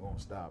 it wasn't gonna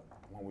stop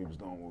when we was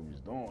doing what we was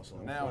doing. So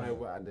now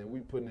that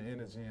we putting the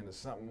energy into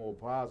something more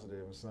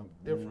positive and something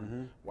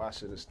different, why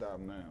should it stop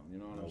now? You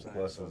know what I'm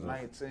saying? So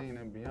 19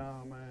 and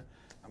beyond, man,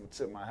 I'm gonna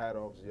tip my hat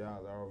off to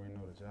y'all. I already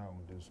know that y'all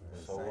gonna do some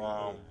good So things. You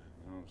know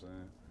what I'm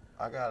saying?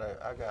 I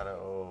got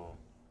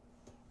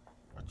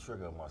a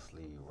trigger up my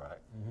sleeve,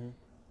 right?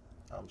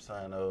 I'm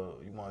saying,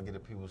 you want to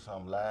get the people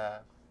something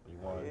live? You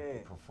want to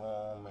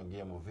perform and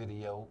give them a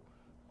video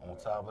on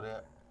top of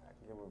that? I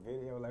can give them a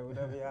video, like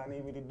whatever y'all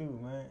need me to do,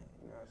 man.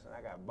 You know what I'm saying?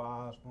 I got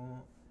bars for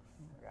them.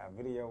 I got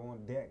video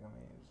on deck. I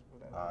mean,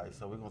 whatever. All right,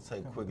 so we're going to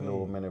take a quick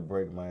little minute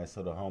break, man,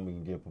 so the homie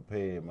can get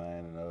prepared,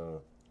 man, and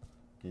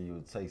give you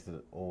a taste of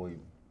the oil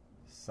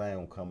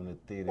sound coming to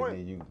theater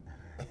near you.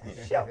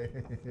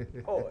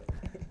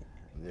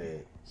 Yeah.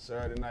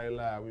 Saturday Night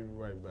Live, we be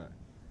right back.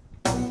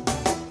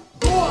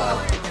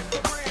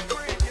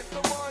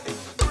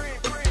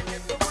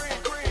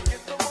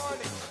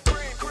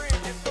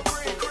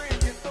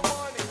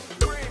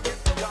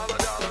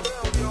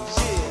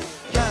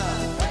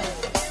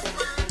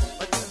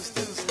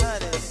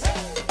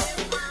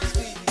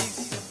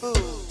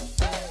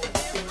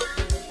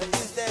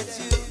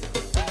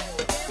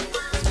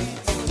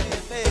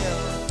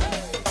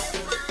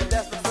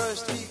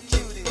 First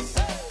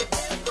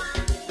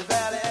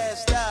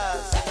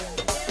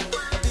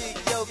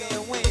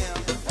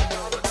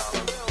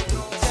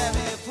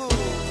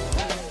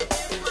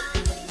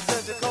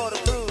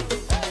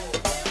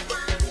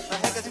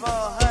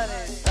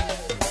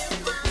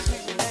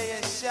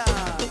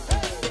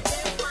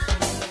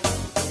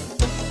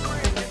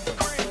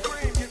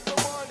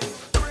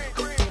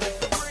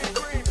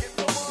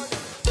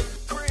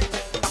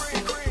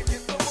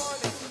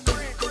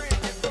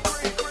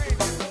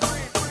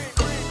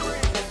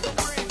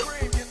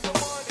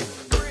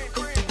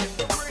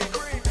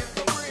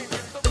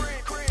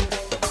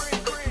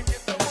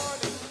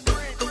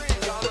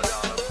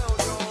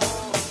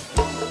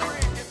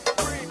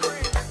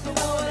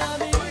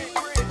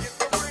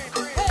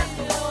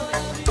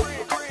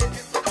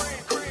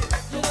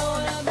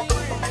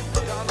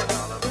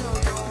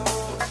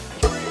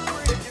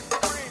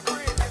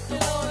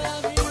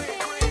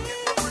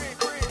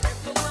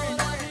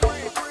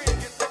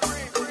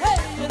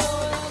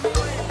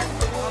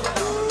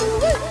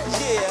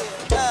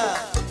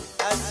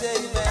tell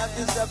you, man, I'm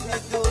just up here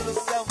doing a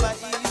little something like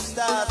EU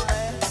styles,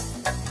 man.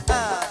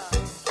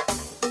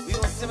 We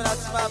gonna send it out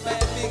to my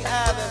man, Big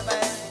Ivan,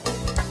 man.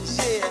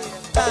 Shit,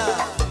 I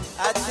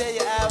tell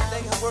you, Ivan,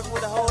 they can work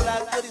with a whole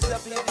lot of goodies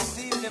up here this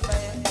evening,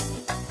 man.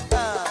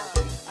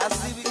 I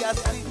see we got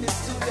Sweetness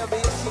too, there, but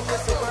she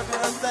just working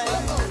her thing.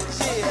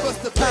 Shit, What's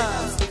the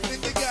business?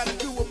 Then you gotta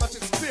do with much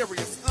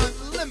experience,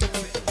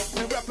 unlimited,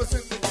 and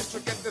represent the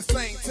district at the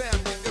same time.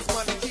 Get this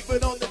money, keep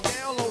it on the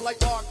down low like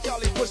R.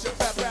 Kelly, pushing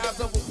fat rides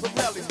over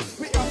Pirellis.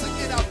 We out to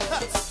get our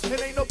cuts, and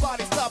ain't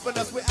nobody stopping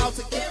us. We're out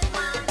to get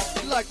money,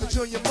 like the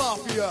Junior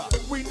Mafia.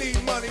 We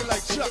need money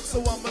like Chuck, so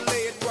I'ma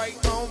lay it right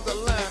on the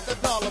line. The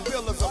dollar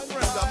bill is a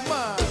friend of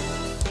mine.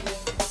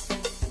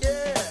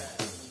 yeah.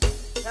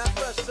 Now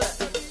first set.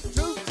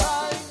 Two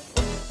times.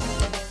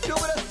 Do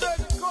it a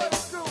certain quarter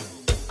screw.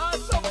 I'm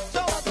so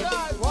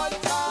time. One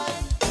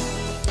time.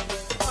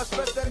 My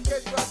special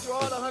dedication out to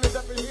all the hunters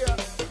up in here.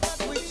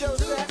 Sweet Joe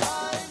Sack.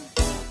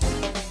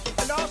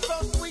 And also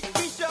Sweet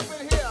Keisha up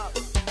in here.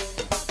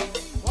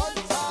 One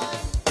time.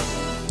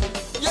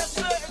 Yes,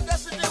 sir, and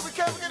that's the deal. We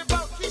can't forget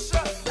about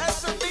Keisha and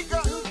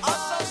Samika.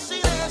 Also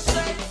Sheila and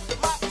Shay.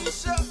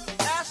 Maisha,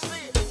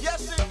 Ashley.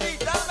 Yes, indeed.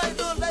 Down like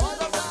little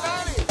legends of the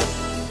 90s.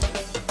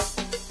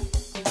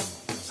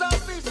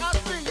 South Beach, I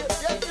see you.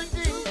 Yes,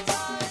 indeed.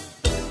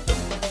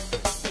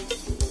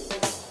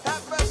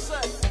 Have best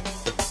say.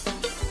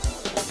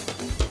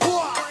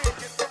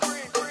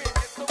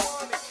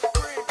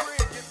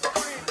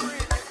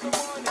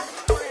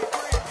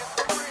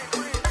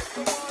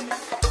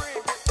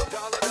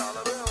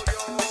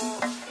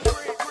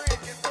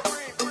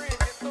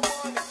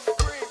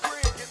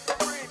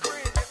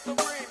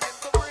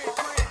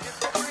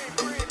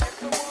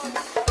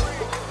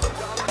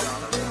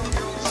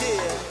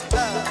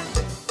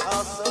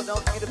 Also, don't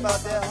forget about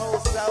that whole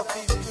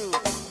Southeast crew.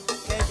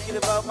 Can't forget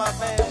about my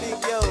man Big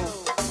Yo.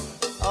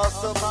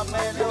 Also, my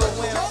man Lil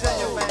Wim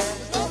Jr., man.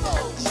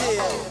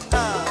 Yeah,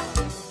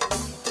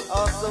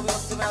 Also, we gonna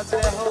send out to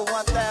that whole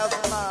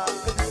 1,000 miles.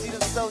 Good to see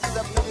them soldiers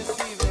up here this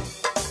evening.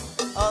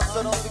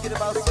 Also, don't forget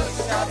about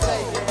Sweet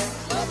Shantae, man.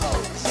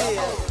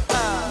 Yeah,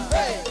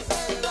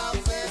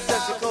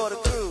 Central Quarter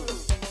crew.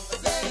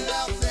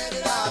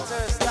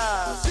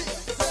 Turnstiles.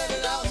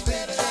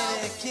 Sweet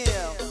Trina and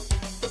Kim.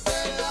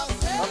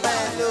 My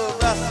man Lil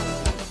Russell.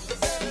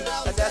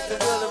 That's the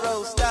Willie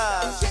Road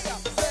Stars. The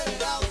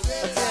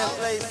 10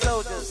 Play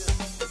Soldiers.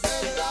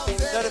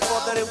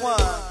 3431.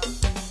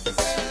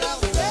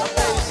 My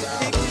baby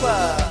Shakika.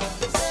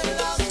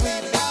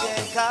 Sweet Mika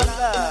and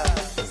Kala.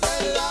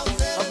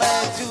 My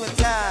man Jew and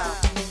Time.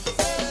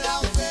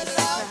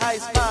 Assistant High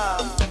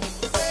Smile.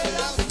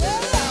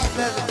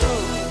 Pleasant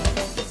Crew.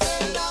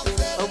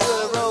 My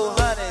Willie Road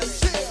Hunters.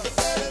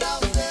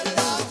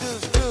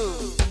 Deuce Crew.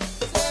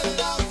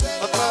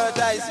 My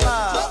Paradise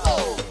Smile.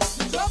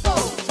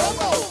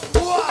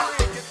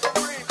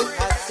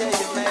 I tell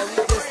you, man, we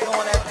just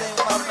doing that thing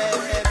with my man,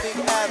 Big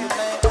Ivan,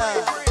 man.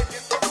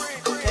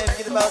 Can't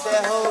forget about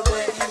that whole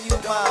damn EU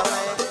mob,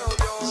 man.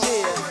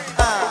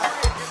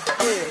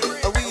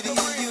 Yeah, we the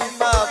EU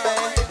mob,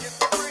 man.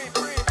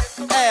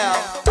 Al,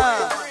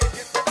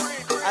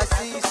 I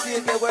see you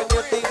sitting there working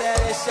your thing down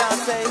there,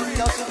 Shantae.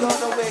 Don't you go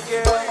nowhere,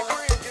 girl.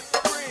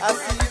 I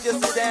see you just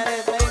sit down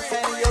there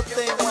maintaining your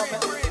thing, woman.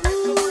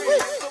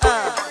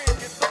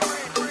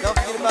 Don't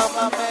forget about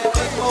my man,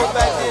 Big Mo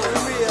back there, the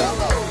real.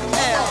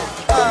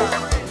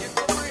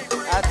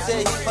 I tell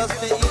you, he must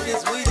been eating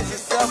his Wheaties and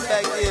stuff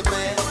back there,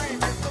 man.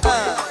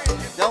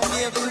 Don't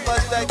give him too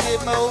much back there,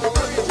 Mo.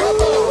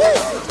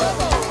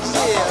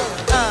 Yeah,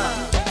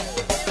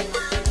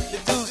 the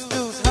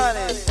Deuce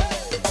Hunters.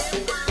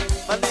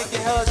 My nigga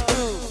Hudge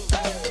Crew.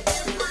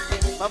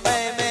 My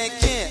man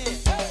Kent.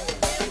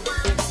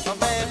 My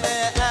man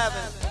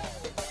Ivan.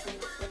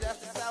 And that's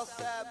the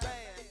Southside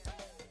Band.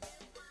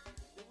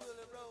 The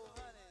Willie Road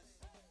Hunters.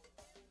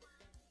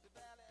 The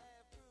Valley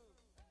Ave Crew.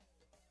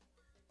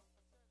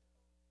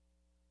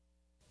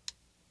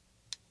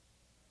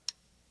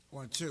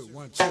 One, two,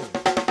 1, 2.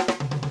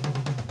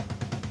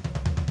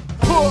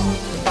 Oh,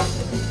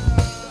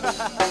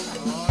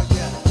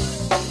 yeah.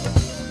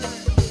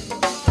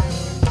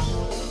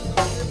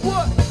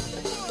 What?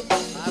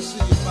 I see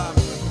you,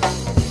 Bobby.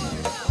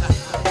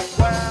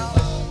 Well,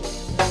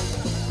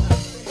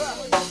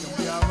 you'll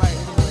be all right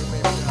anyway,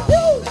 baby.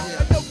 Yeah.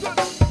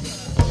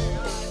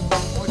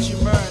 Once you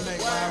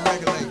marinate, man,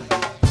 regulate.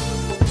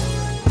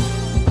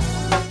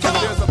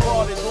 There's a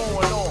party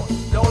going on.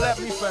 Don't let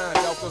me find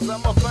out, cause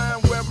I'ma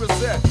find where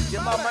it's at.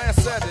 Yeah, my man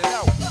said it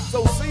out.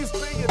 So cease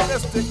being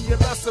mystic, you're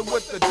messing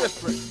with the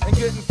district. And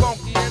getting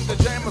funky in the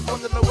jam is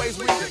one of the ways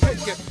we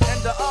depict it.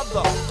 And the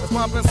other is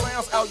pumping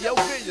sounds out your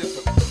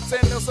vehicle.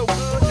 Saying they're so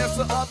good, and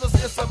to others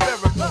it's a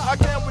miracle. How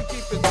can we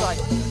keep it tight?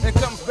 It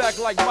comes back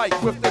like Mike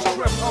with the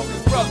shrimp on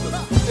his brothers.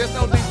 There's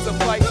no need to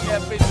fight.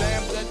 Every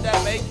jam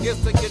that make is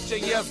to get your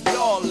yes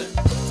darling.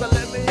 So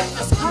let me hear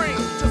you scream,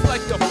 just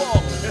like you're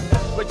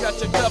falling. We got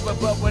you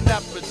covered, but we're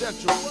not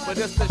prudential. But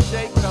it's the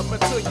shake coming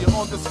to you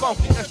on this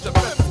funky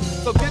instrumental.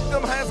 So get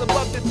them hands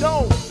above the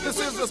dome. This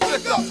is a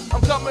stick up.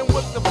 I'm coming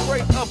with the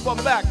freight of a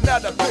Mac,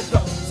 not a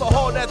pickup. So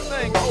hold that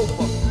thing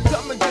over.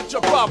 Come and get your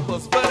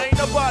poppers. But ain't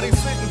nobody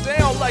sitting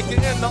down like you're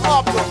in the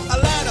opera.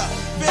 Atlanta,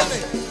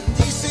 Philly,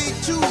 DC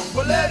too.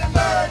 Well, let it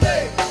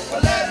marinate.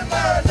 Well, let it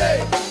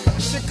marinate.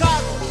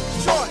 Chicago,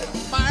 Detroit,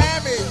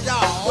 Miami,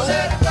 y'all. Well,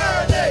 let it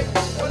marinate.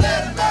 Well,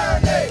 let it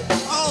marinate.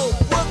 Oh,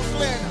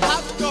 Brooklyn,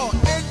 Hopscotch,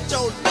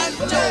 Encho,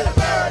 Well, let it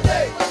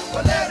marinate.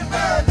 Well, let it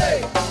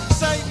marinate.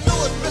 St.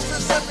 Louis,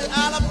 Mississippi,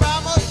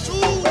 Alabama too.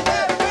 Well,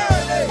 let it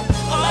marinate.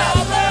 Well, let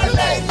it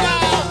marinate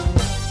now.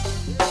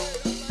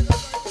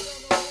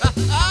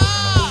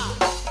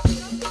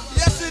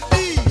 Yes,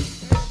 indeed.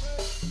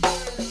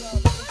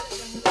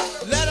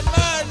 Let it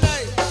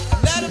marinate.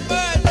 Let it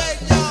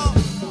marinate, y'all.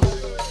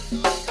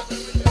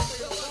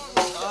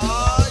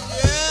 Oh,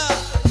 yeah.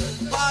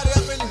 Party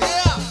up in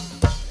here.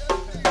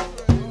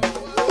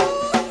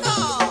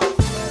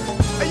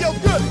 Hey, yo,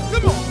 Goody,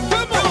 come on.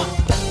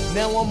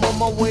 Now I'm on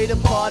my way to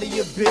party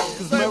a bit,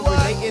 cause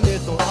marinating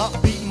is on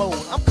upbeat mode.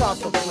 I'm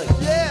contemplating.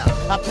 Yeah.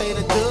 I paid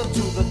a dub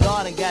to the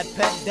guard and got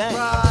packed down.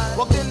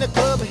 Walked in the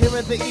club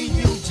hearing the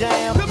EU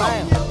jam.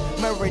 Bam.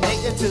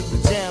 Marinating to the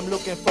jam,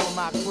 looking for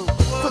my crew.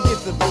 Forget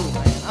the blue,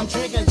 man. I'm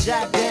drinking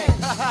Jack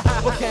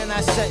Daniels. What can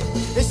I say?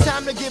 It's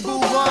time to get boo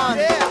on.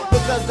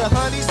 Because the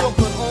honeys don't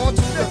put on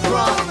to the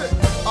grind.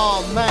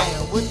 Oh man,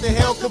 what the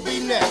hell could be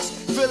next?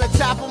 Feel the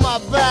top of my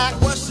back.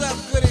 What's up,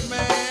 Goody,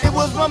 man? It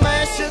was my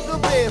man Sugar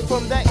Bear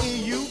from that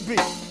EUB.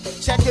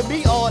 Checking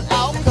me all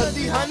out, cause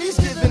the honey's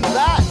giving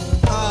back.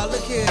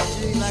 Look here,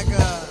 G, like,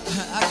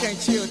 I can't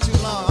chill too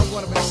long. I'm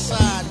going to be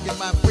inside to get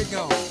my freak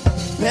on.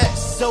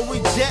 Best, so we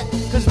jet,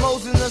 cause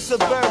Mo's in the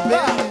suburban.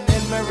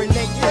 And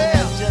marinating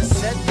has just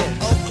set there.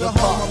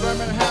 Oklahoma,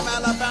 Birmingham,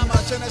 Alabama,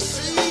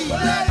 Tennessee. Well,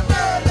 let it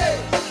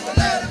marinate. Well,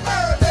 let it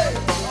marinate.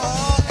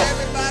 Oh,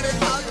 everybody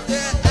out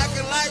there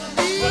acting like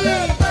me. Well,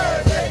 let it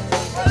marinate.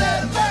 Well,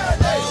 let it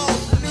marinate.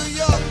 Oh, New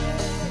York.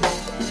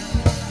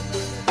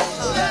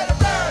 Well, let it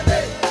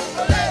marinate.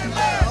 Well, let it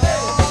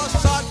marinate. Oh,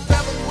 Salt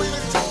Pepper,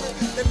 Wheeler,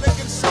 they're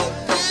looking so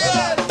Well, good.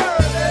 let it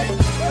marinate.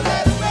 Well,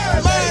 let it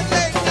marinate.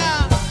 Marinate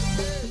now.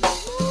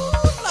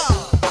 Ooh,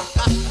 Lord.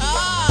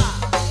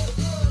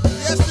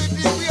 Yes,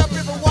 indeed. We up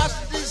here from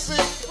Washington, D.C.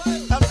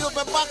 I'm doing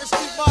my Market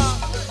Street Bar.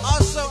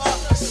 Also,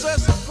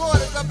 Sunset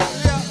Court is up in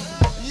here.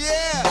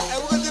 Yeah, and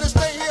we're going to do this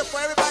thing here for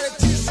everybody at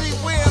TC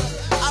Win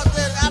out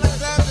there in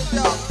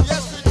Alexandria, y'all.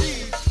 Yes,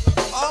 indeed.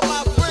 All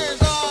my friends,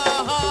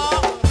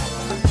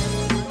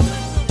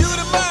 do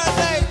the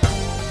marinade.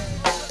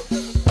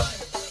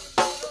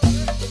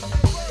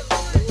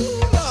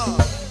 Ooh,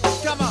 Lord.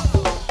 Come on.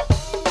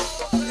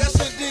 Yes,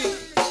 indeed.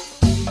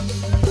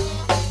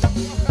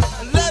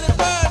 Let it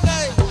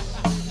marinate.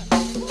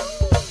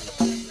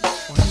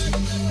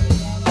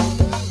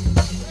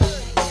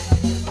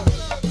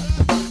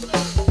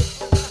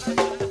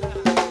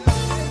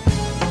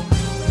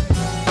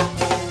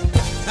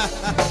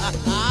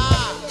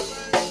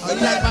 Oh,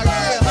 you like my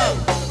grill, huh?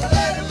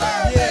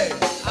 Yeah.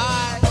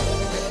 Alright.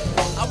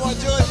 I want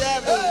George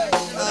Avenue.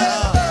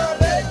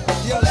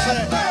 You know what I'm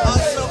saying?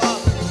 Also,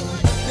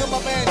 you my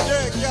man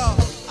Dirk, y'all.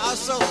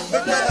 Also,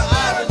 Big Brother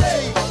Ivan G.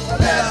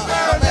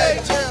 My man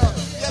Gerald.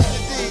 Yes,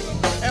 indeed.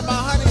 And my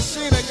honey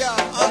Sheena, y'all.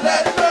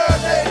 Let it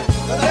marinate.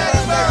 Let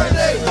it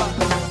marinate.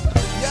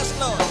 Yes,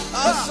 Lord.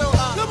 Also,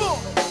 Come on.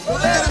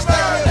 we're gonna do this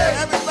thing here for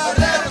everybody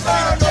never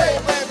seen a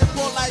gold man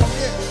before like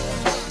this.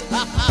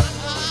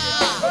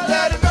 Well,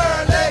 let it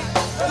marinate.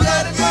 Well,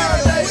 let it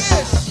marinate.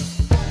 Wish.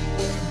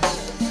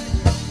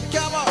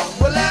 Come on.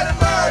 Well, let it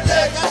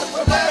marinate. Got to put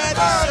Well, my let it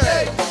magic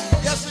marinate.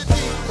 shirt. Yes,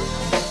 indeed.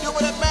 Do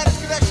with that Madness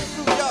Connection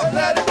crew, y'all.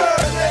 Let it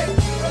marinate.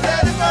 Well,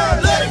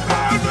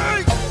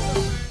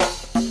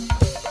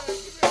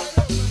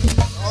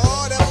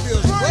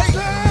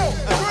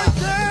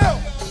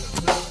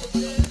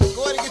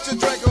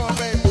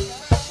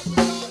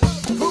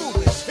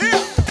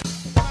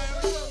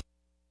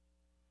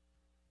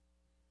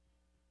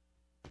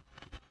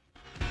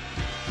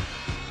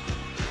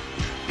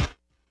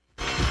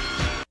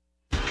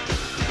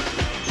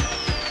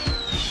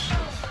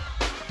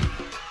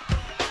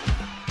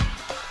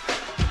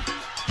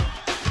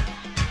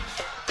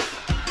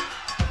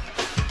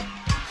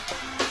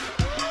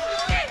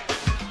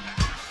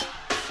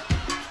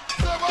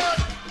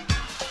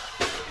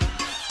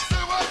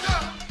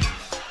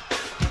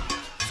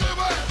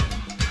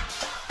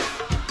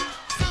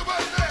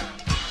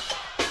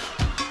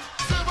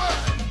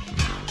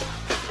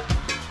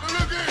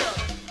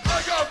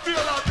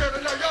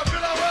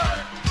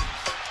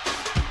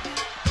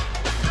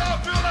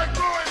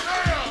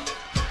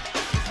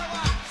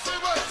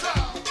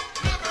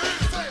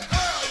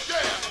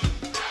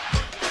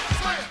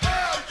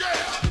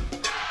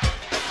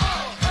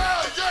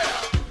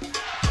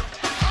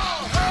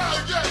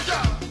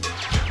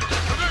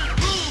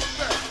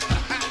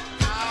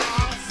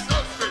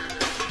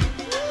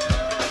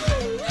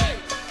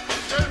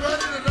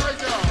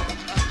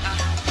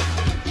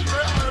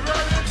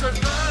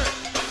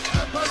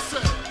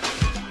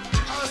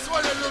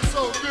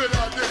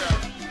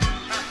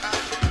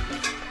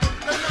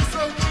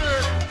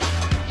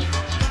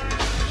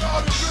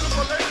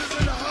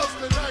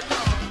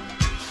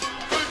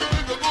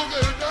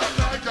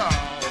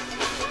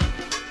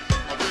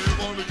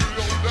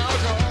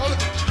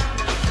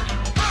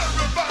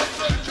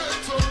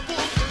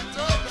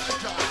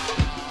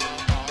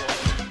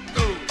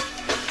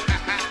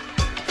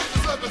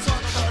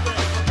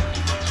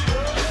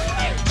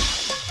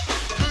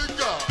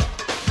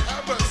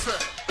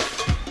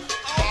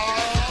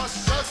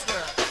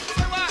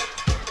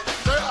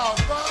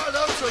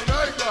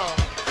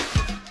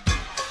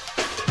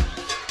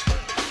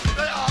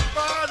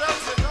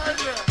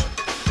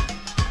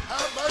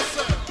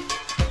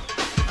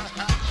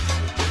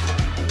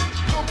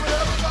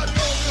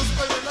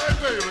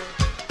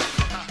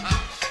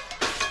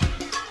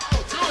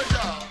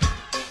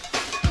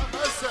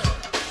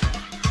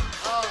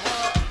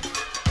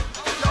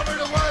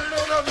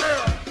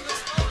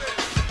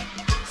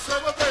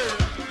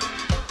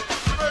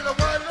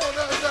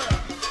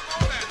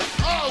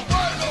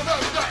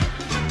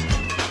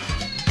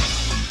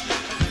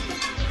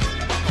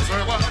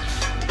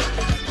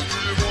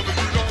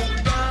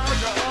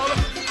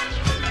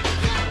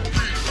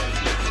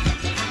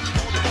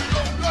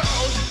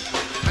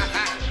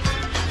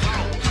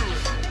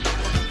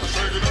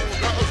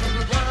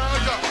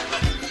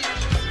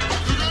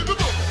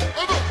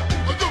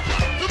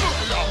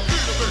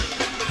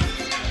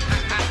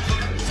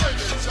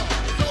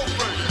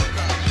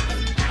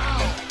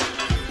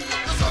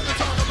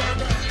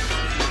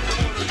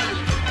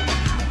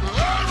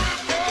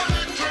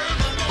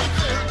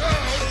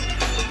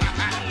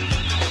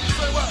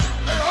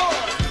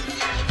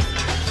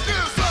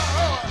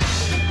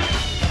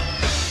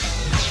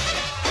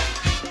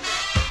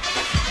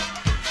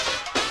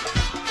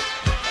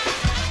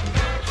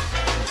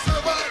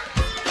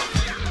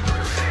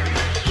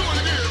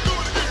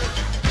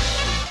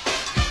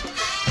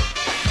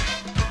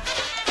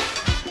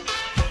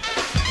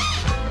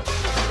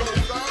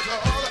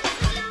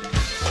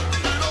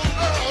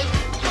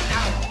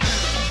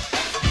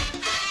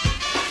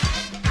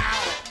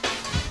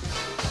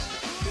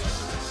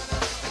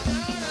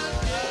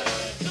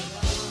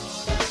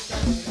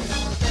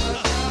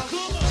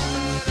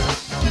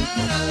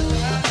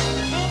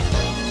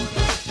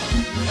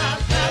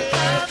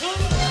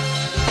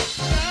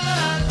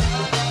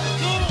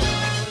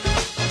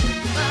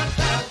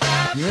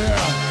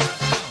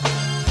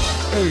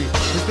 Hey,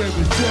 his name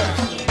was Jack.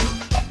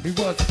 He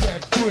wasn't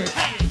that quick.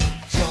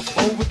 Jump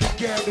over the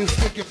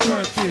candlestick and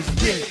burnt his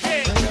dick.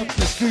 Ran up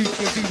the street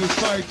cause he was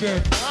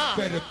piping.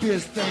 Better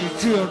piss thing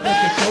till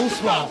nigga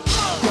ghost rock.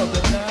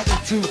 Brother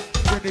 92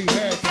 when he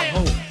had the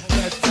hoe.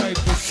 That type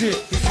of shit,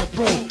 he's a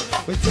pro.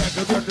 But Jack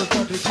a run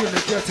the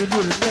killer gets a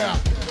little nap.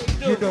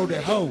 You know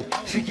that hoe,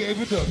 she gave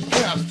it a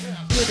cap.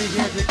 Then he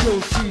had to go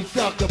see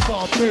Dr.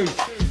 Bombay.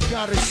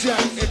 Got a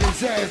shot in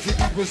his ass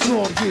and he was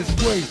on his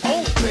way.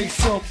 Play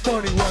some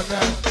funny one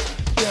night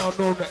down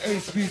on the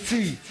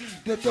HBT,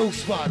 the dope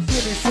spot.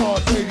 Then he saw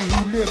a lady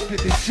who lived in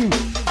the shoe.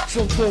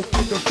 So dope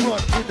in the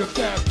front, in the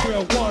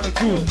background, wanna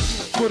do it.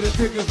 For the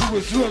nigga who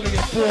was really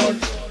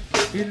important.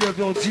 He lived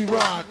on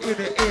G-Rod in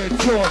the Air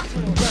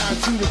Jordan. Ride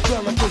to the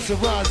developers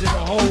and rise in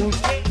the hoes.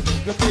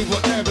 The Maple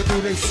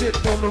Avenue, they sit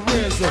on the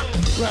ransom.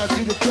 Ride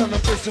to the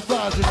developers and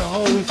rise in the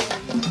hoes.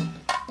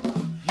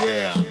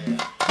 Yeah,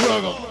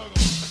 drug 'em.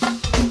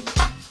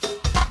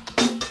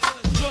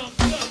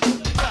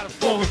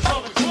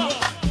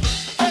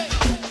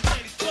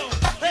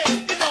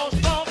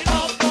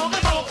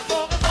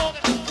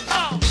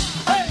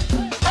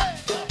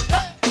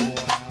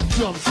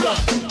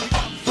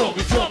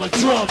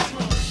 Drums.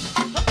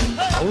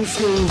 Old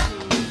school,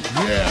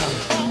 yeah.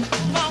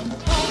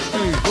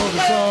 Hey,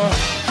 brother,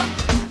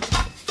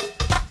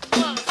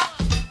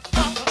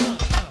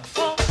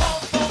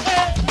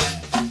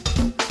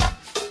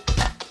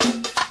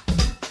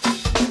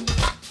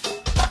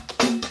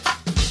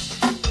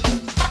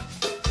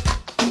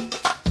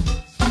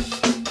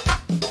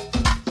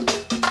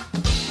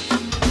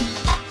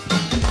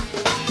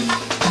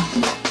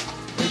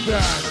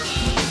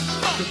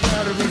 the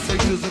batteries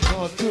are using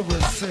on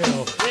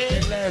Duracell.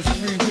 They last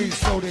 3 weeks,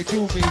 so they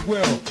do me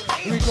well.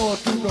 We going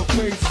through the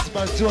phases,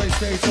 my joint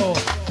stays on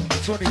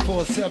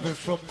 24/7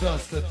 from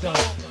dusk to dawn.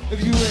 If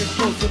you ain't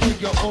supposed to be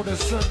your own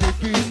Sunday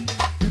beast,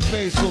 you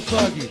face for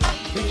buggy,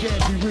 it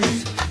can't be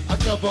reached. I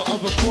cover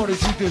other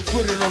corners, you just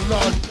put it on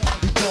lock.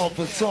 You call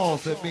for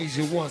songs, that means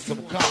you want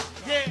some cop.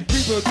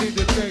 People need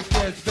to think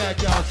that's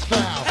backyard's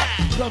foul.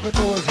 Brother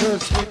know it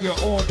hurts when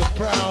you're on the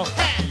prowl.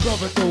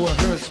 Brother know it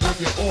hurts when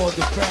you're on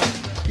the prowl.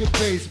 Get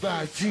faced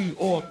by a G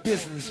or a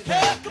business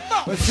plan.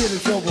 But shit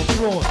is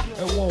overflowing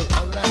and won't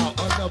allow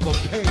another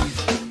page.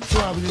 So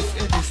I was just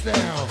in this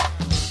now.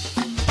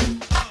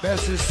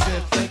 Message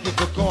said, thank you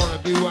for calling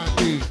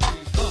BYD.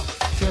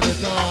 To the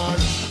dawn.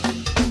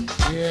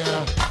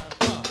 Yeah.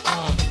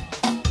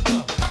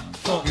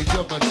 Funky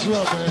jump my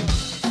drumming.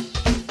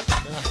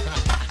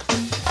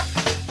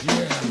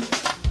 Yeah.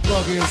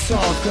 Funky and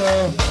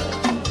soccer.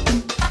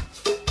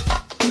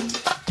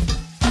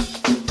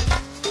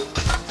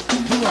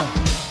 Come on.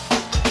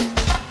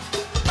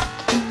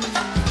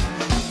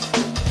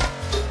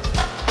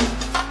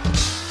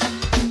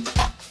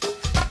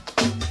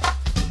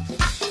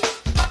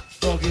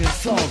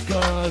 Soft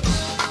guns.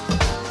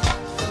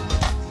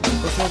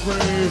 What's up,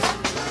 Braves?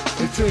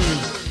 It's in.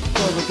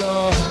 Brother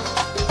dog.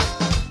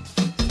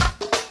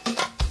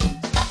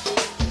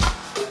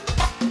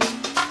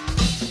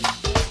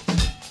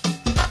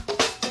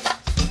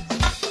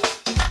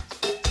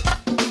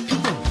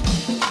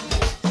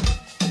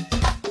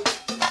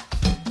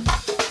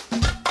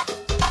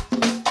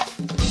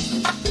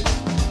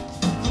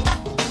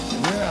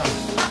 Yeah.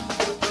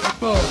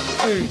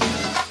 Hey,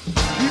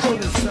 you know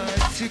the sign.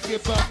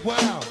 Get buck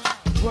wild.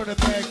 Running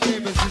back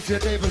gamers is your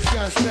neighbor's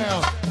got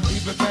style.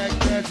 Even back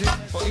magic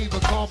or even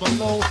call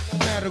Malone.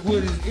 Matter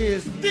what it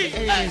is, the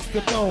A is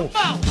the bone.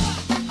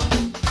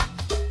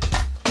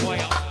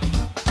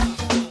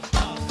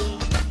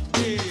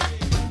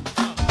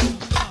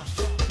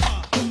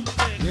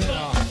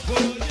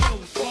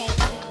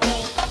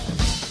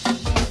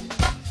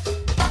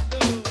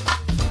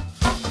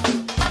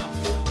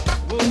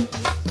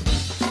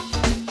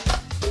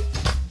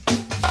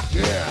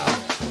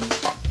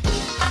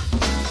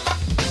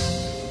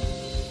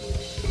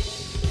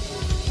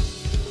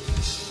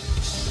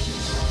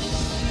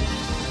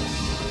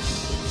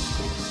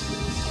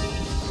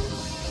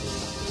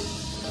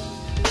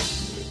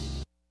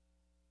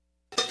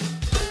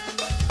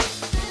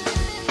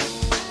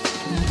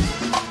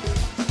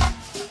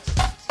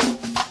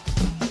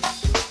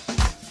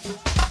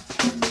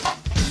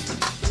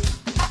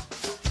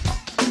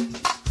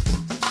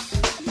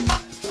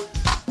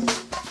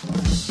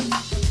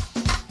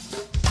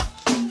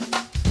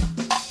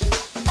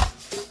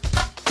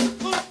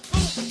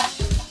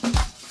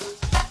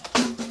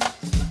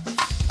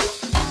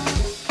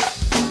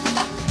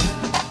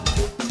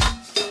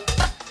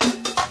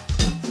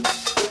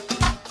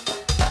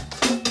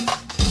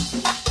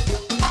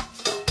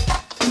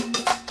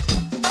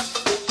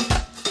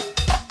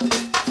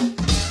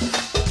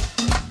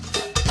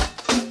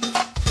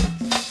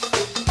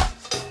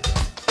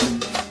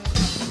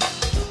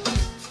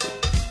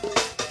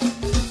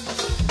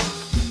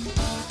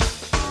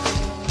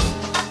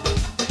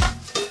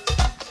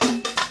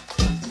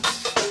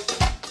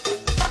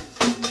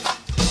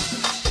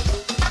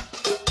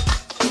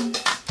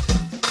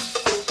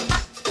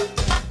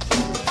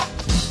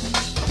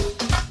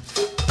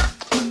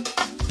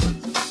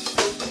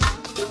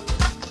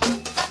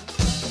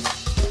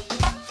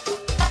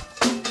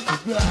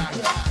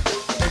 everybody.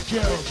 And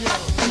count.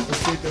 I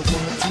said the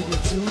 1, 2, the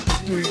 2, the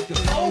 3, the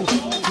 4.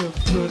 Them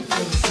good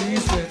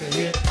MCs better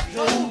hit.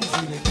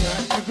 See they got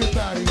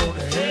everybody on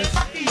the head.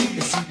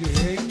 And see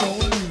they ain't gon'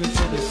 leave it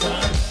till the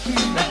time.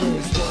 Now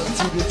there's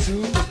 1, 2, the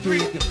 2, the 3,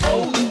 the 4.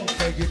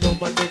 Hanging on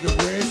my nigga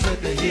Reds and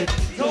the hit.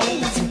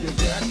 See they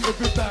got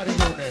everybody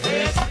on the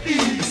head.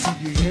 And see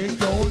you ain't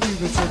gon'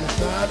 leave it till the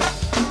time.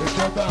 They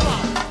jump out.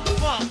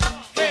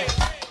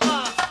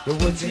 But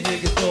what you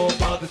niggas know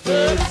about the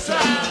third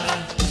side?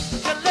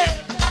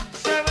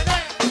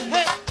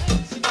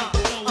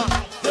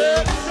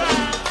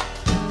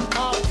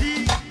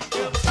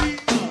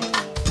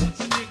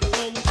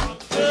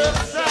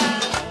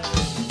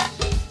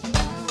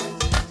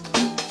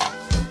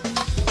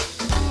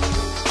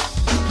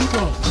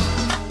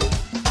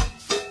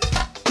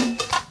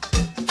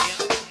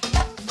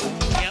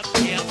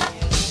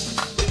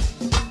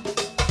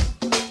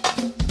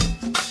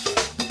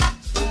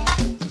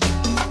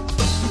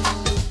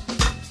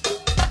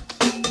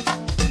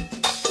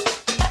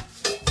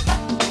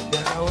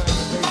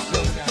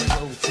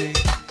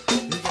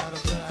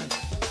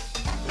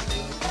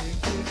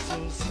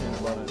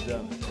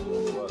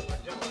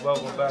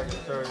 Welcome back to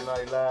Thursday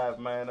Night Live,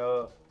 man.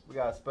 We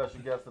got a special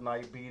guest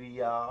tonight, BD,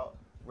 y'all,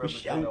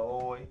 representing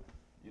Oi.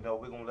 You know,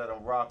 we're going to let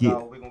them rock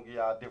out. We're going to give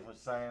y'all different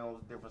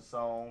sounds, different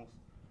songs,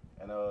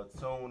 and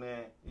tune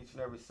in each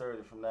and every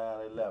Saturday from 9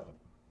 to 11.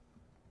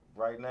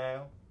 Right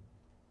now,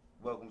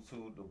 welcome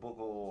to the Book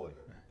of Oi.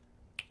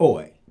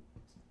 Oi.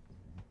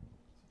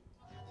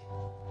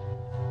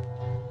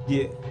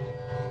 Yeah.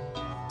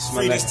 It's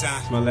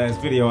my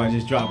last video I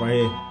just dropped right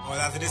here. Oh,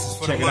 after this is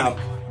for Check the it money. out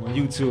on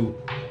YouTube.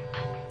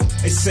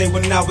 They say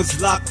when I was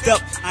locked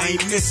up, I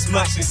ain't missed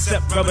much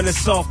except rubbing a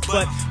soft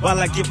butt while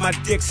I get my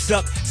dick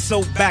sucked.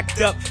 So backed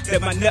up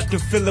that my neck can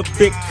fill a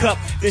big cup.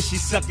 Then she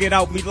suck it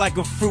out me like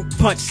a fruit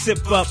punch,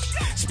 sip up.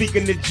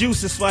 Speaking the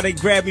juice, that's why they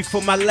grabbed me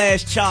for my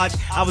last charge.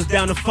 I was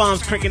down the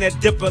farms cranking that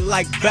dipper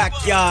like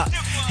backyard.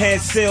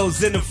 Had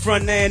sales in the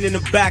front and in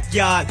the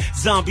backyard.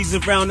 Zombies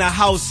around the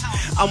house.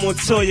 I'm on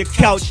Toya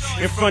couch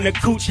in front of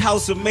Cooch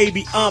house or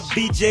maybe Aunt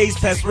BJ's.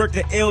 Pass work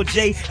to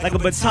LJ like a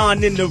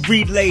baton in the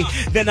relay.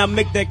 Then I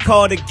make that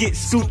call to get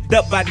souped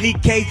up by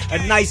Nikkei.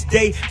 A nice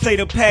day, play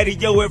the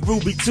patio at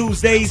Ruby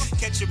Tuesdays.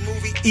 Catch a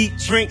movie, eat,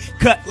 drink,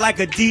 cut like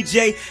a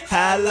DJ.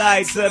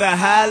 Highlights of the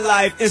high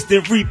life,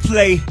 instant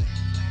replay.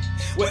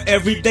 Where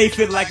every day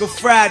feel like a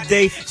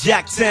Friday.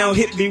 Jacktown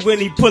hit me when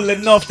he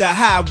pulling off the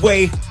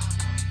highway.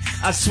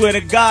 I swear to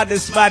God,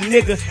 that's my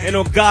nigga. And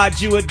on God,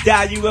 you would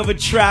die, you ever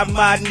try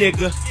my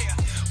nigga.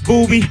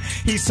 Booby,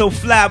 he so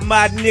fly,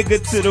 my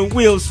nigga, till the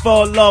wheels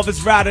fall off,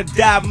 it's ride or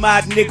die,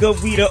 my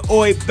nigga. We the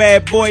Oi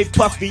bad boy,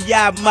 puffy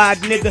eye, my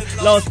nigga.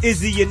 Lost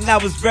Izzy and I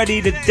was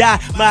ready to die,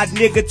 my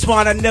nigga.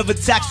 Twan, I never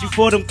taxed you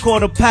for them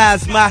quarter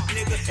pies, my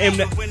nigga. And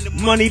the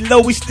money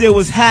low, we still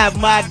was high,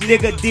 my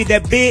nigga. Did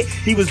that big,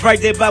 he was right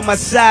there by my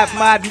side,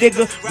 my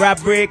nigga. Rye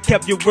bread,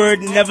 kept your word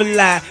and never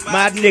lied,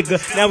 my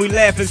nigga. Now we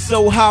laughing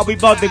so hard, we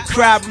about to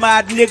cry,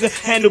 my nigga.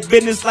 Handle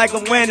business like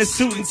I'm wearing a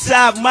suit and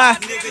tie, my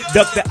nigga.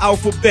 Duck the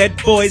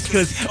alphabet boy.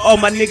 Cause all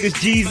my niggas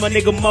G's, my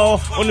nigga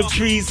Maul on them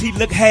trees, he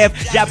look half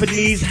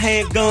Japanese.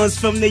 Handguns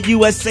from the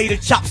USA to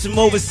chops him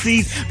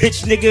overseas.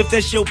 Bitch nigga, if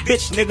that's your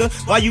bitch nigga,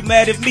 why you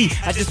mad at me?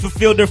 I just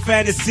fulfilled her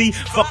fantasy,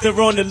 fucked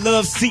her on the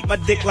love seat. My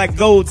dick like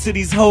gold to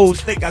these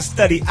hoes, think I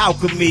study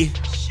alchemy.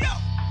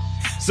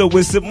 So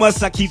it's a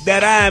must, I keep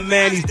that Iron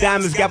Man. These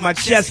diamonds got my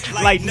chest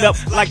lighting up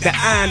like the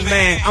Iron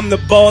Man. I'm the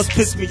boss,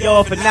 piss me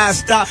off and I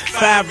stop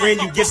firing.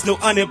 You get no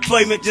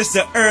unemployment, just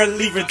an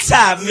early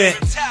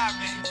retirement.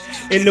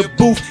 In the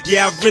booth,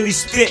 yeah, I really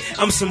spit.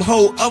 I'm some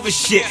whole other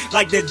shit,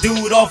 like that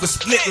dude off a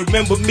Split.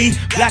 Remember me?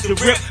 Black the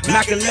Rip,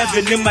 Mac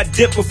 11 in my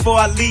dip. Before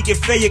I leave, give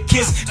Faye a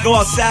kiss. Go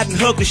outside and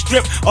hug the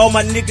strip. All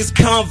my niggas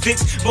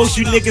convicts, most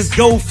you niggas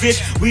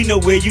goldfish. We know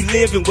where you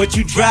live and what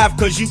you drive,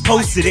 cause you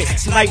posted it.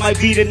 Tonight might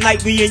be the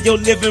night we in your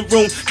living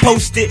room,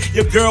 post it.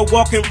 Your girl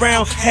walking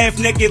around half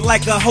naked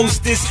like a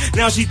hostess.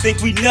 Now she think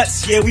we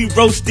nuts, yeah, we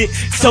roasted,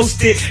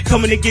 toasted.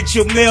 Coming to get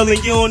your mail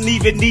and you don't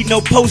even need no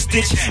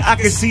postage. I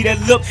can see that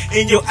look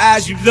in your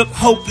eyes, you look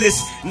hopeless.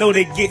 Know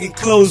they getting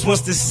closed once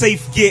the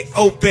safe get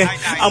open.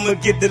 I'ma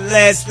get the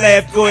last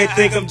laugh, go ahead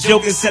think I'm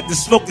joking. Set the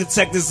smoke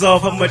detectors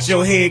off, how much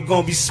your head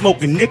gonna be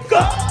smoking,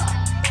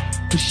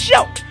 nigga? For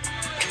sure.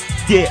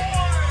 Yeah.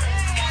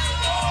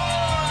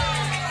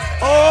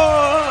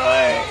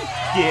 Oh,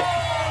 yeah.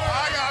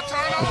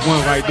 There's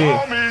one right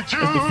there. That's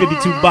the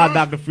 52 Bar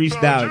Doctor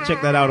Freestyle.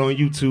 Check that out on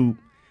YouTube.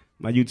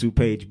 My YouTube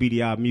page,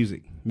 BDI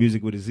Music.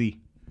 Music with a Z.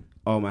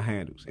 All my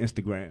handles.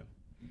 Instagram.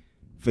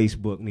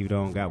 Facebook, neither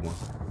don't got one.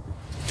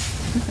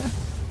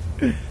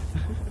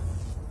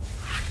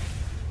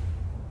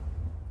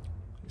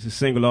 It's a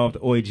single off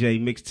the Oi J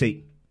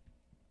mixtape.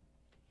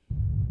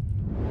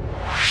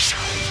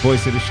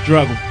 Voice of the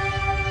Struggle.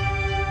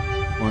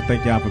 I want to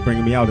thank y'all for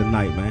bringing me out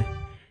tonight, man.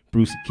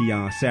 Bruce and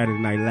Keon, Saturday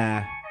Night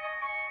Live.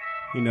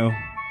 You know,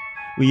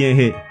 we in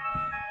here.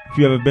 If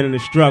you ever been in the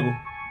struggle,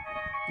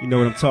 you know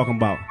what I'm talking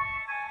about.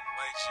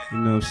 You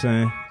know what I'm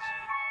saying?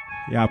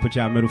 Y'all put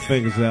y'all middle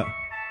fingers up.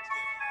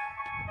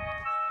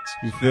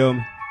 You feel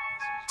me?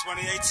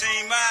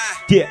 2018 mind.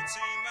 Yeah.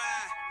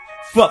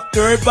 Fuck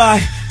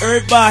everybody,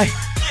 everybody.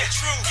 Yeah,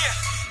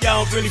 true.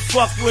 Y'all don't really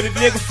fuck with a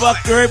nigga. Fuck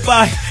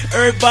everybody,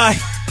 everybody.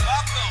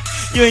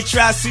 You ain't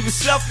try to see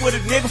myself with a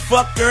nigga.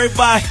 Fuck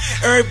everybody,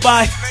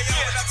 everybody.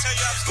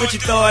 What you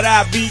thought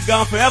I'd be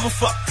gone forever?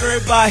 Fuck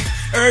everybody,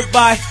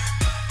 everybody.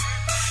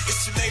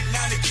 It's too late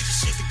now to get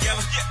your shit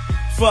together.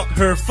 Fuck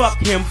her, fuck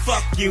him,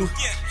 fuck you.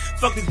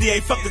 Fuck the DA,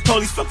 fuck the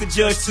police, fuck the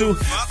judge too.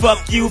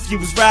 Fuck you if you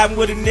was riding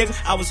with a nigga.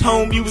 I was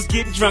home, you was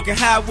getting drunk and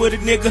high with a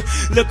nigga.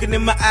 Looking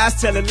in my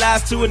eyes, telling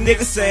lies to a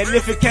nigga. Saying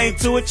if it came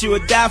to it, you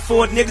would die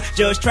for a nigga.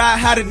 Judge try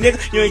hide a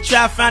nigga, you ain't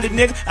try to find a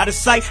nigga. Out of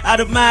sight, out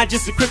of mind,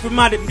 just a quick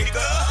reminder, nigga,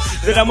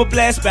 that I'ma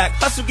blast back.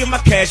 Hustle, get my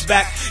cash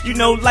back. You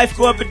know life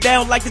go up and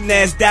down like the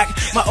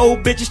NASDAQ. My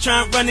old bitches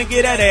trying to run and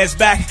get that ass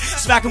back.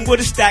 Smack 'em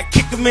with a stack,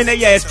 kick 'em in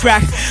their ass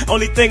crack.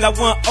 Only thing I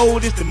want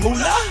old is the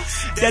moolah.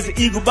 There's an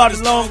eagle about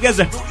as long as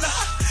a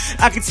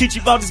I can teach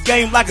you about this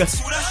game like a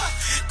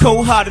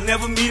cold hearted,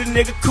 never meet a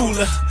nigga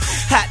cooler.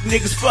 Hot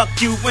niggas, fuck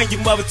you and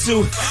your mother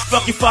too.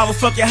 Fuck your father,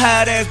 fuck your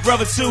hot ass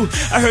brother too.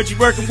 I heard you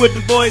working with the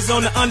boys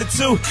on the under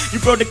two. You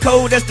broke the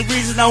code, that's the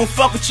reason I don't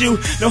fuck with you.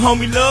 No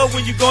homie love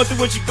when you going through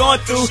what you going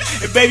through.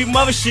 And baby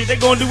mother shit, they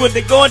gon' do what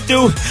they gon'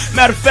 do.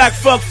 Matter of fact,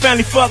 fuck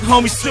family, fuck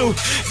homies too.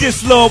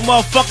 This little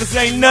motherfuckers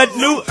ain't nothing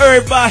new.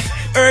 Everybody,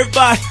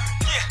 everybody.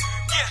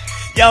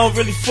 Y'all don't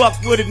really fuck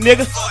with a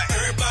nigga.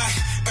 Everybody,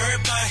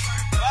 everybody.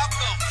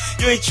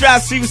 You ain't try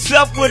to see what's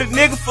up with a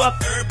nigga.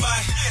 Fuck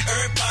everybody,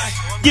 everybody.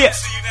 Yeah,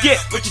 yeah.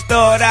 What you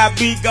thought I'd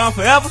be gone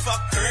forever? Fuck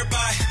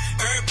everybody,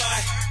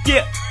 everybody.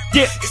 Yeah,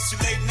 yeah. It's too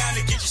late now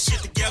to get your shit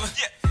together.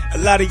 A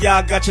lot of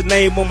y'all got your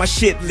name on my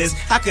shit list.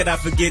 How could I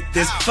forget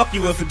this? Fuck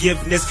you with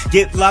forgiveness.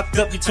 Get locked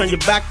up, you turn your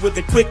back with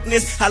the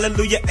quickness.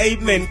 Hallelujah,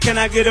 amen. Can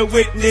I get a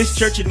witness?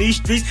 Church in these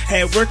streets,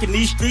 had work in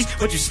these streets.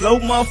 But you slow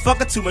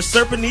motherfucker, too much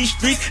surf in these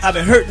streets. I've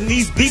been hurting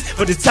these beats,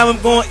 but this time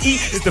I'm gonna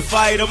eat. It's the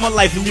fight of my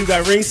life, and you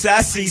got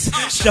ringside seats.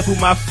 Shuffle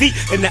my feet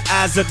in the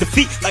eyes of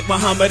defeat, like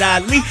Muhammad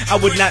Ali. I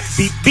would not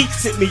be beat.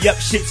 Hit me up,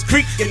 shit's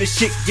creek, and the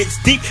shit gets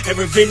deep. And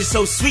revenge is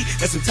so sweet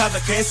that sometimes I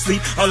can't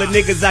sleep. All the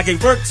niggas I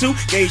gave work to,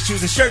 gave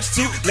shoes and shirts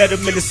to. Let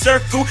them in the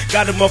circle,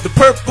 got them off the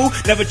purple.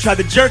 Never tried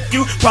to jerk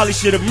you, probably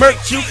should've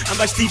murked you. I'm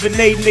like Stephen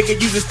A,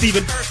 nigga, using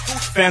Stephen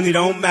Urkel. Family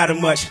don't matter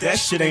much, that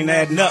shit ain't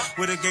adding up.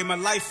 Would've gave my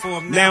life for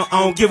him, now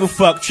I don't give a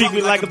fuck. Treat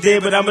me like I'm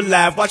dead, but I'm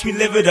alive, watch me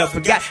live it up.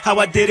 Forgot how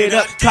I did it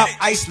up, top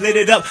ice lit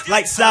it up.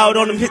 Lights out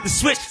on them, hit the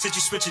switch, since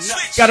you switching up.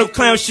 Got them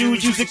clown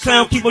shoes, use the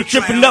clown, keep on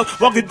tripping up.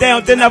 Walking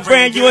down, then I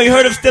ran, you ain't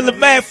heard of still a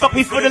man. Fuck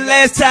me for the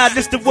last time,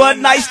 this the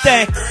one night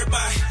stand.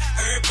 Everybody,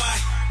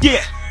 everybody.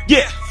 Yeah,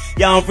 yeah.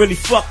 Y'all don't really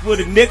fuck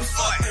with a nigga.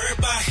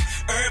 Everybody,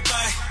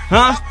 everybody.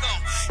 Huh?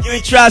 You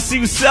ain't try to see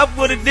what's up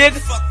with a nigga.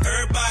 Fuck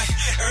everybody,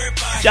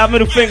 everybody. Y'all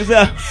middle fingers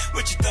up.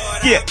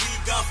 Yeah.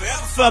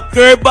 Fuck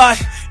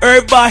everybody,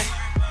 everybody.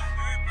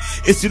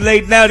 It's too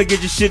late now to get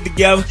your shit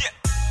together.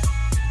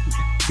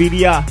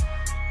 BDR,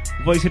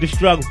 voice of the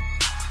struggle.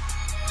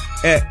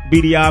 At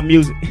BDR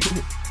Music.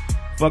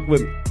 Fuck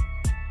with me.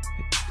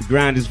 The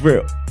grind is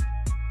real.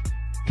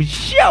 For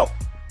sure. I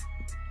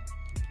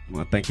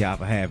want to thank y'all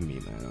for having me,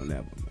 man, on that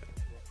one, man.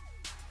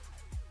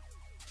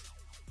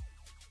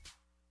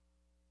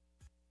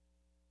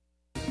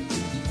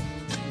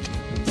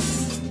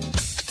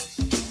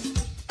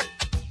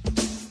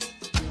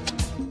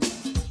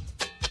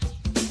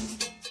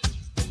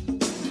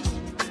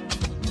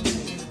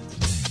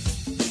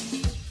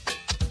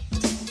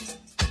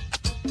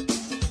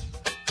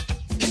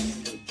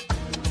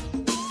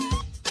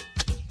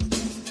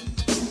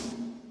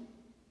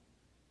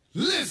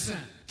 Listen,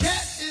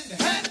 cat in the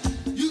hat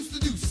used to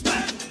do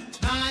smack.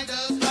 Now he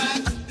does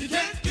rap. He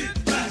can't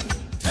get back.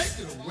 Take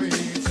it away,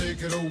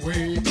 take it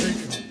away, take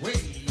it away.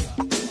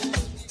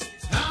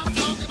 Now I'm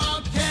talking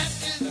about cat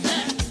in the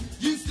hat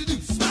used to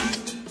do smack.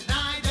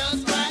 Now he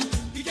does rap.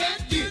 He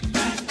can't get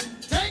back.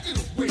 Take it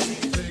away,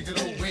 take it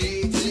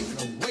away, take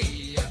it away.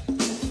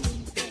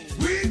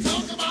 We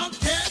talk about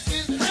cat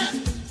in the hat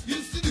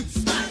used to do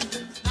smack.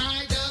 Now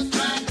he does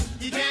rap.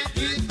 He can't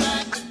get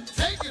back.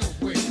 Take it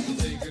away,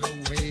 take it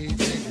away.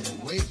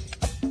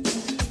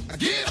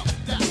 Get up,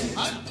 down,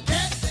 up.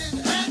 Cat in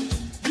the hat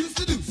used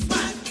to do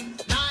smack.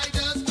 Now he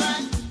does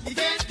crack. He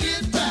can't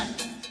get back.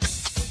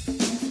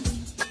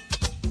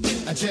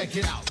 Check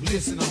it out,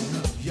 listen on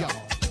up, y'all.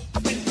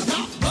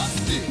 Got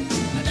busted,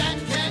 and that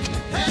cat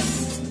has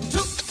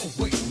took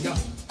away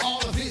all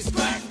of his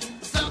crack.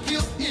 Stuck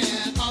him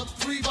in a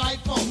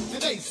 3x4,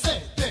 and they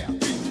said they'll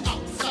be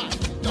outside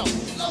the door.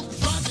 So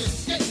try to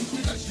escape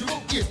because you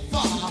won't get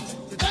far.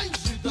 The things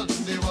you done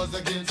there was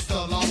against the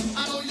law.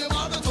 I know your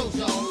mother told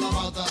you all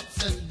about the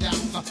ups and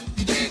downs.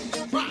 You did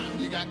the crime,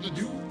 you got to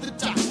do the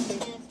time.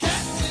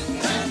 Cat in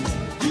the hat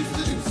used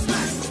to do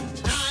smack.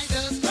 Now he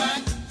does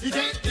crack, he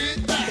can't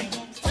get back.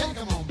 Take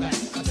him on back,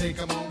 I take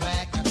him on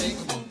back, I take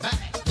him on back,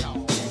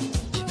 y'all.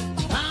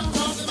 I'm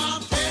talking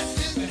about cat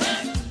in the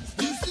hat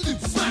used to do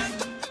smack.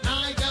 Now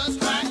he does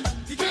crack,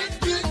 he can't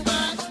get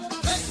back.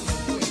 Take him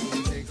away,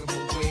 take him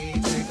away,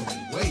 take him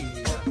away.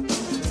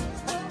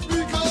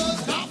 Because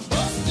I'm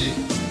busted,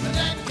 and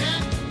that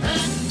cat has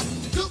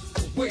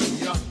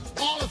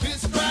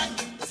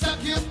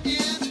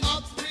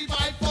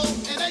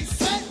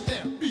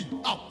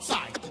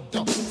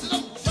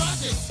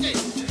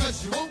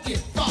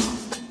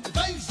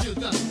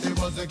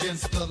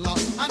against the law.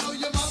 I know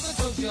your mother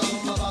told you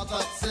all about the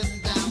ups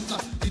and downs.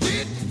 You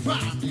did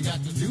crime, you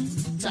got to do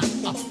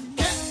time.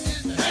 Cat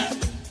in the hat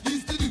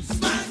used to do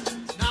smack.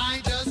 Now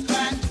he does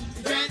crack,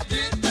 you can't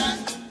get back.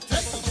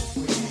 Take it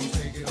away,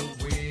 take it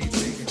away,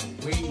 take it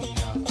away.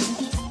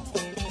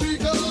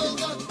 Because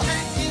the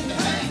cat in the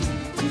hat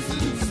used to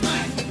do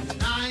smack.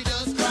 Now he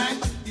does crack,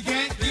 you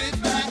can't get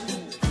back.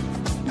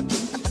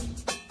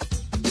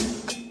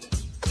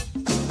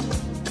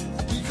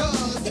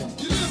 Because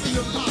you live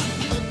your life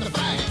with the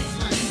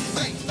fast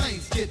lane.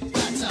 Things get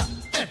better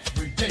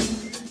every day.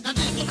 Now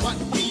this is what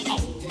we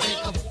all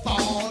make a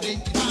fall. Then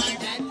you find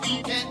that you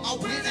can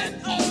win at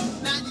all.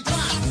 Now you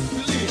try to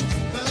live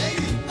the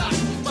lady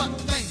life, but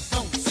things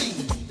don't seem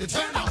to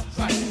turn out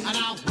right. And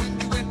now when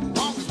you went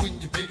wrong is when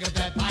you pick up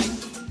that bite.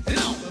 And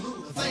all the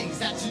little things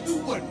that you do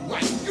weren't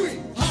right. You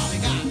ain't hardly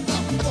got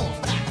enough for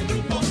back in the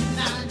book.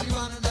 Now you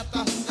running up the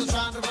hustle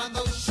trying to run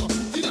those short.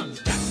 You done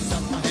got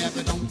yourself a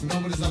habit, don't know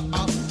what it's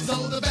about. So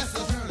the best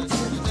alternative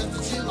is just to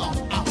chill on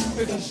out.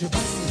 Because your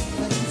body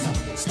plays up,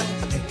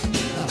 static,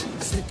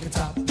 stick it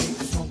top, make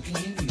it funky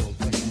in your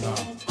brain. Now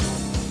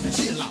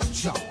chill out,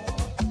 y'all.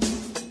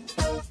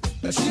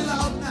 Now chill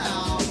out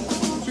now.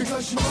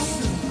 Because your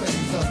motion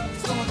plays up,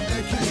 starting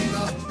that cane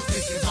up.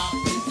 Stick it top,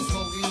 make it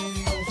funky in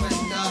your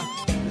brain.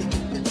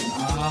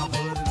 Put it on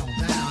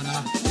down,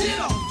 get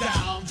on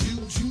down,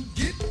 you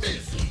get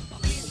busy.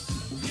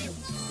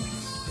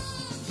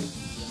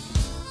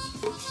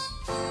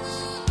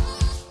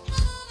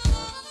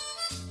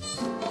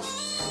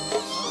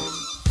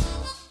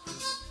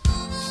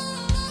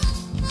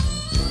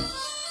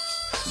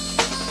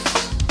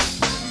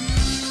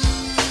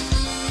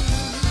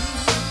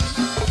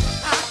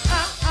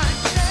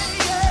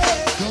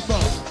 Come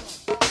on.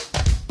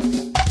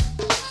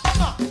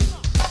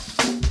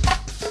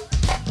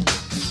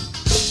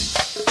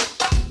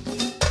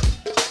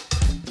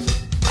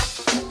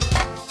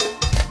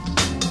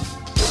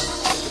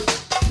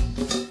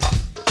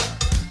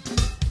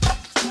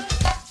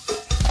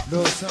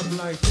 Know something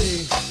like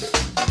this.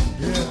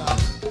 Yeah.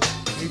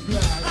 Hey,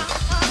 black.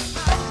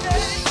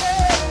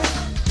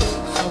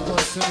 I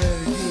want some of that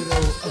good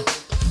old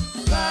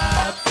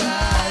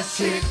Popeye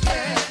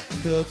chicken.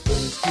 The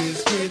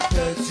biscuits with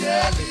the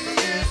jelly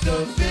and the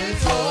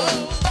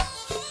fizzle.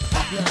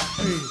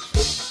 Hey,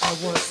 I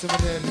want some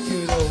of that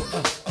good old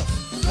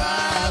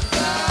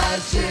Popeye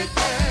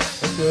chicken.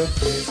 The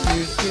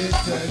biscuits with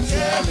the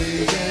jelly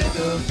and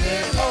the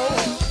fizzle.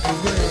 Hey,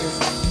 where's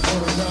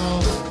going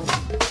on?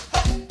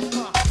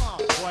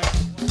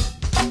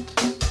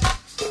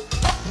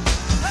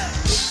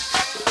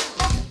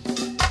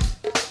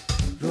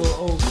 Little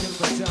old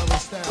Kilimanjaro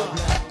style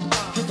black.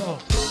 Come on.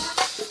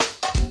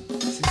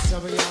 See,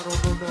 some of y'all don't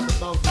know nothing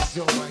about this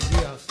joint right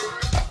here.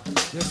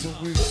 That's when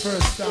we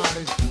first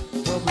started.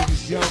 When we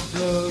was young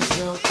bloods,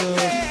 young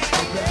thugs.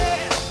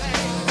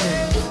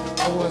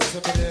 I want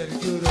some of that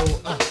good old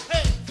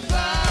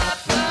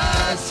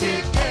Popeye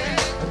chicken.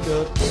 And the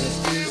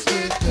biscuits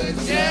with the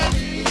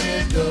jelly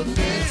and the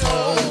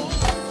fizzle.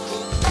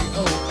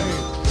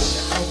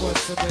 I want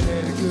some of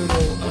that good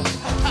old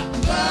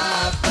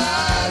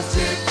Popeye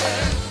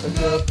chicken. And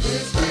the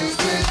biscuits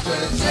with the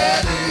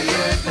jelly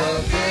and the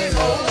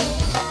fizzle.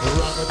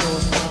 Rock a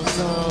don't stop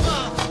song.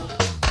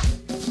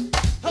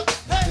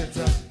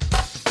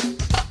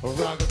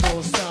 Rock a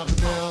don't stop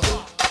now.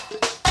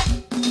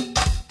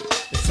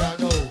 It's I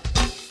know.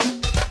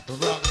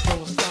 Rock a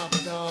don't stop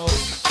now.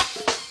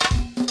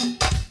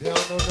 They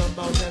don't know nothing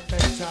about that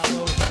thing,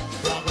 Taco.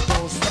 Rock a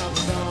don't stop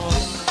now.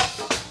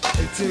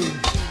 Hey T,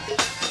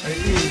 hey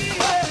E,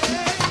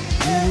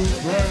 Blue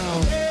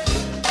Brown.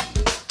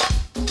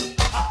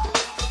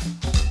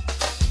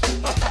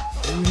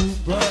 Blue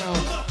Brown.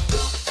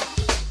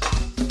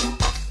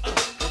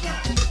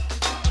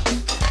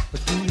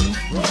 Blue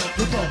Brown.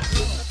 Come on.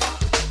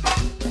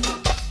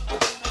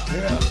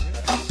 Yeah.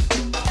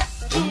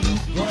 Blue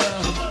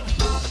Brown.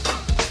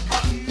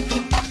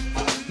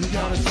 You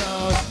got a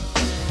dog.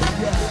 You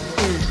got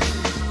it.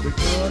 The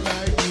girl I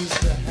used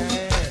to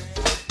have.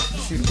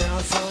 She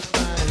found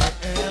somebody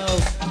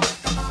else.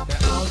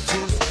 That I'm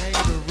just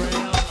hanging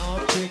around.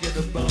 I'm thinking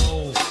the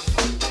bone.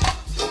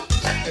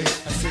 Hey,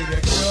 I say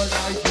that girl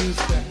I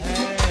used to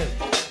have.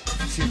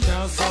 She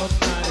found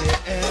somebody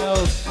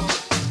else.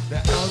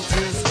 That I'm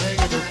just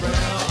hanging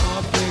around.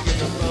 I'm thinking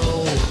the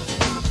bone.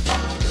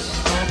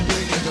 I'm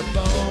thinking the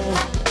bone.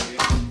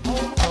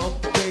 I'm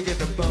thinking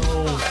the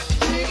bone.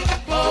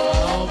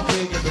 I'm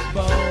thinking the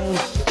bone.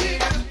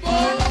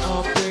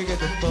 I'm thinking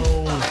the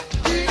bone.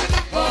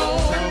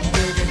 I'm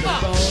thinking the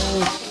bone.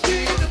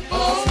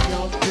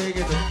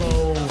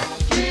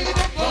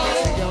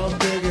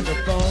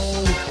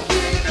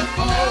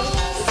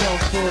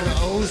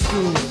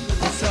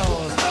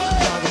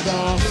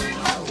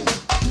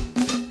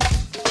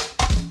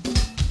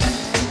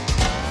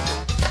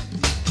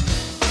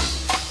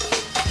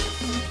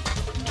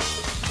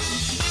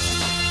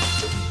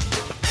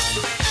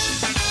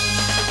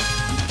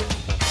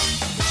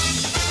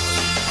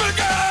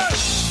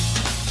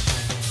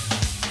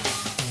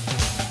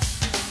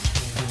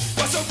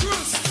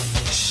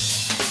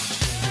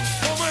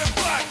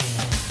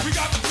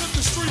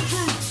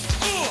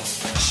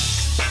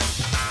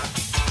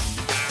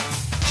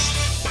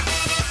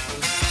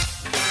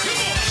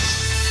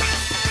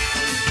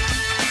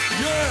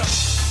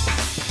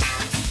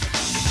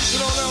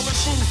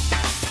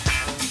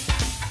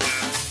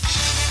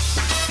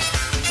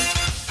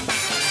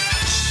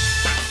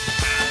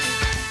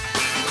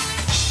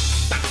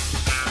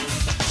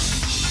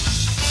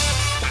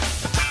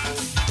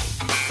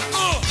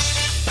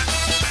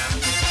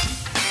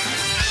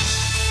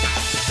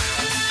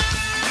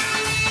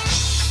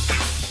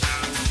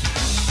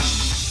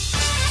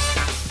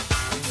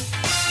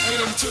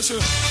 Usher.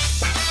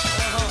 Slow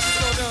down,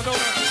 slow down.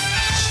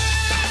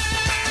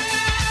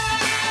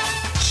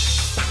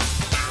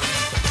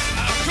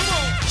 Come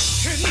on.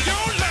 And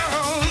your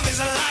love is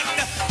like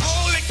the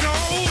Holy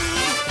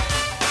Ghost.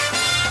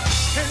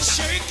 And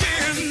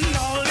shaking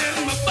all in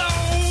my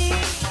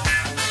bones.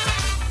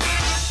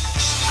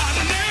 I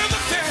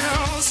never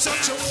felt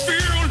such a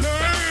feeling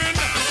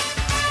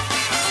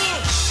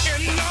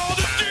in all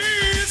the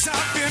days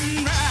I've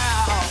been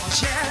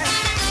round, yeah.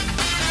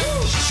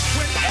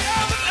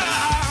 Whenever I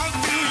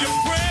feel your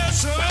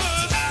presence,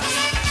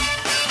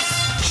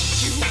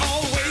 you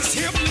always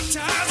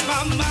hypnotize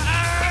my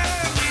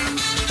mind.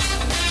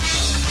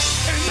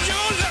 And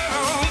your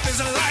love is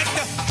like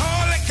the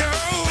Holy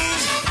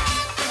Ghost,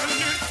 and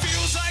it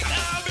feels like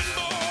I've been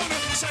born a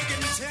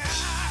second time.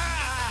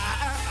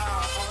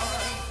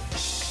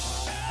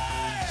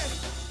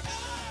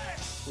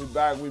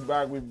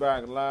 We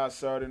back. Live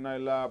Saturday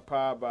Night Live,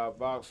 powered by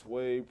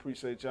VoxWav.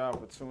 Appreciate y'all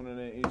for tuning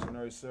in each and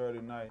every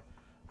Saturday night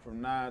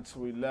from 9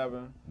 to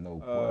 11. No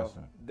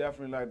question.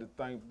 Definitely like to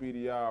thank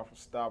BDR for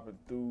stopping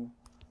through,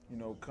 you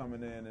know,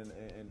 coming in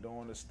and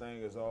doing this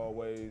thing as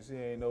always. He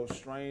ain't no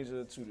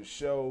stranger to the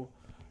show,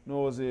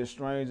 nor is he a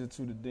stranger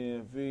to the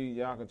DMV.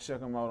 Y'all can check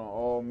him out on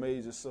all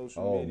major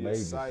social media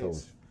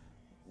sites.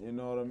 You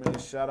know what I mean?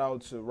 Shout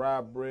out to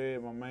Rob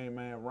Bread, my main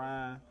man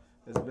Ryan,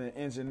 that's been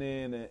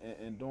engineering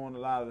and doing a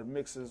lot of the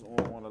mixes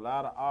on a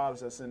lot of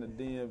artists that's in the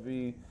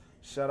DMV.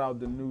 Shout out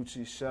to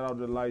Nucci, shout out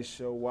to Light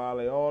Show,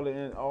 Wale, all the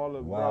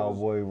Wild brothers,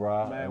 Boy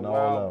Rock, man, and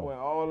Wild Boy,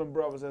 all the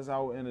brothers that's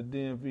out in the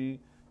DMV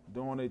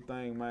doing their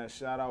thing, man.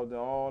 Shout out to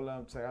all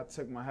of them. I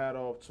take my hat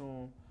off to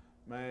them,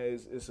 man.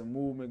 It's a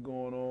movement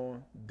going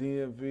on.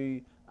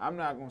 DMV. I'm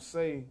not gonna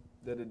say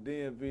that the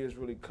DMV is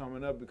really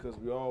coming up because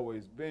we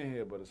always been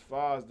here, but as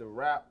far as the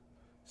rap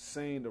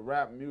scene, the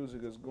rap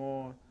music is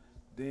going.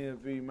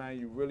 DMV, man,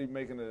 you really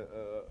making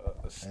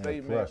a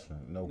statement.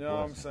 No you know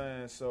what I'm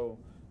saying? So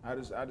I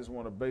just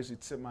want to basically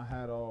tip my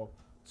hat off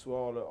to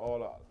all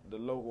the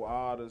local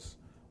artists,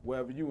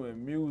 whether you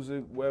in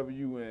music, whether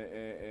you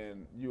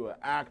in you an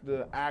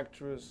actor,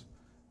 actress.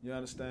 You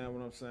understand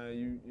what I'm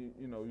saying?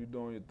 You know you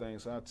doing your thing.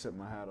 So I tip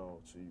my hat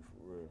off to you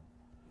for real.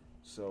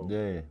 So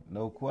yeah,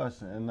 no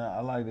question. And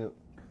I like to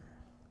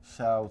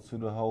shout out to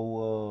the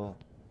whole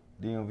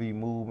DMV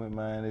movement,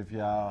 man. If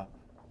y'all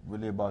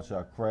really about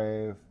your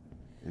craft,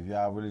 if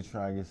y'all really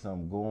trying to get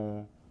something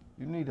going,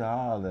 you need to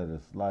holler at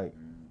us. Like,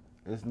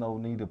 there's no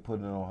need to put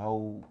it on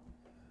hold.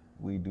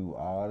 We do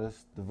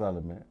artist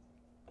development.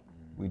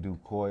 We do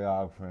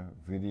choreography,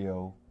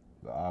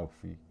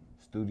 videography,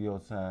 studio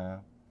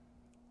time,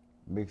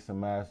 mix and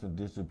master,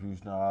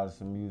 distribution of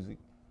artists and music.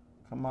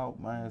 Come out,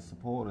 man,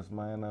 support us,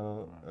 man.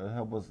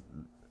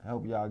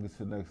 Help y'all get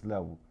to the next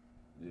level.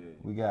 Yeah.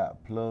 We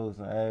got plugs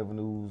and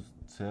avenues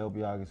to help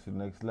y'all get to the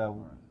next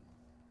level.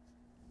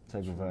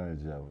 Take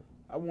advantage of it.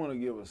 I want to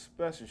give a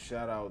special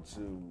shout out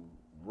to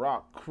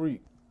Rock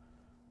Creek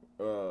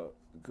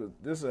because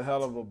this is a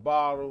hell of a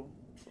bottle,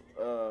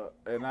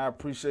 and I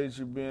appreciate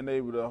you being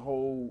able to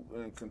hold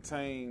and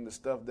contain the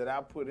stuff that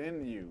I put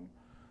in you.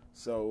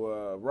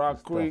 So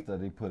Rock Creek, stuff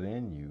that they put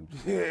in you.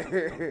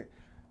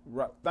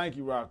 Thank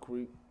you, Rock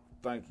Creek.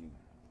 Thank you.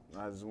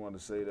 I just want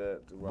to say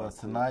that to Rock But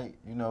tonight,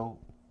 you know,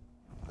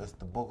 it's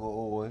the Book of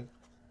Oi.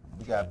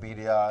 We got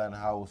BDI in the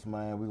house,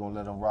 man. We're going to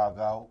let them rock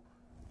out.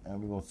 And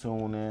we're going to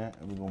tune in,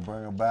 and we're going to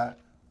bring them back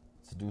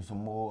to do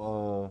some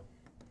more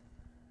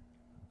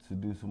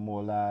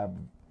live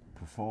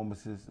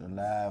performances and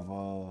live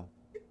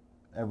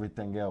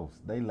everything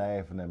else. They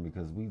laughing at me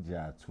because we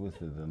just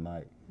twisted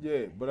tonight.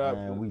 Yeah, but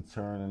we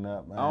turning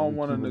up, man. I don't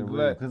want to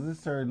neglect. Because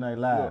it's Saturday Night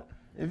Live. Look,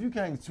 if you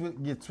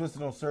can't get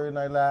twisted on Saturday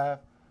Night Live,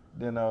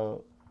 then,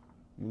 you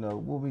know,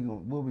 what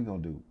we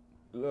gonna do?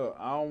 Look,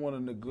 I don't want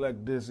to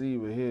neglect this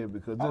either here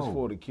because this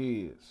for the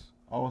kids.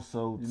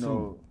 Also, you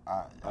know,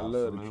 I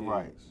love the kids.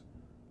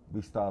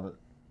 Right.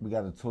 We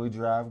got a toy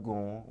drive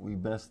going. We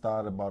been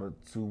started about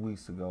 2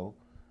 weeks ago.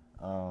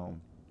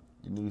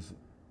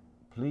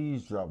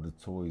 Please drop the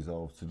toys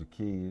off to the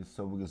kids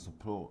so we can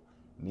support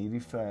needy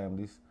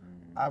families.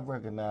 I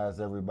recognize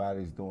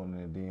everybody's doing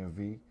it in the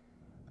DMV.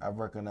 I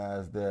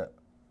recognize that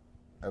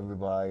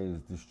everybody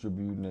is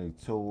distributing their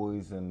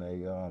toys and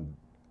their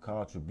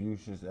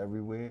contributions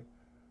everywhere.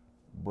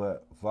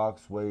 But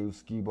VoxWav,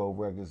 Skibo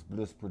Records,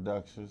 Bliss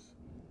Productions,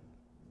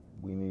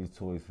 we need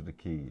toys for the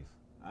kids.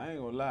 I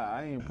ain't gonna lie,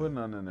 I ain't putting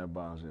nothing in that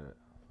box yet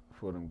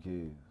for them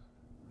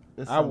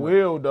kids. I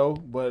will though,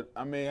 but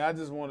I mean, I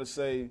just want to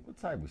say, what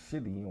type of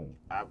shit are you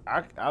on?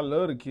 I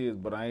love the kids,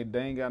 but they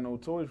ain't got no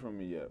toys from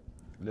me yet.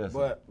 Listen,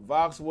 but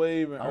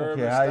VoxWav and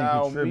Urban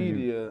Style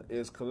Media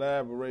is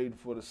collaborating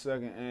for the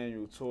 2nd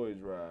annual toy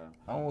drive.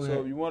 So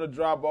if you want to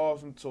drop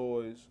off some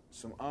toys,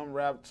 some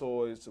unwrapped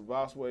toys to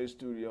VoxWav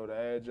Studio, the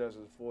address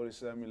is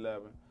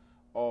 4711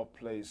 Off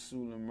Place,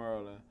 Suitland,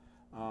 Maryland.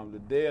 The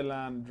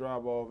deadline to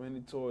drop off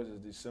any toys is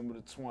December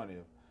the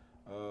 20th.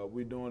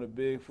 We're doing it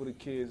big for the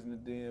kids in the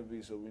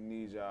DMV, so we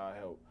need y'all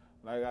help.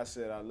 Like I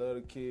said, I love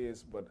the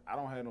kids, but I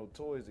don't have no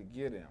toys to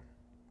get them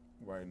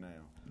right now.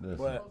 Listen.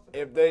 But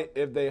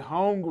if they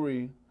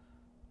hungry,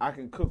 I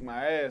can cook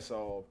my ass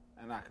off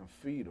and I can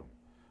feed them.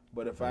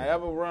 But if I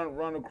ever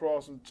run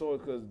across some toys,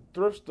 because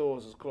thrift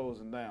stores is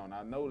closing down.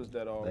 I noticed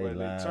that already.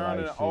 They're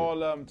turning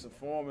all of them to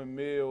forming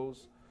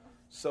meals.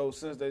 So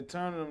since they're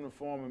turning them to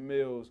forming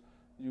meals,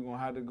 you're going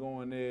to have to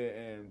go in there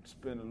and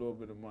spend a little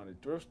bit of money.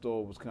 Thrift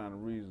store was kind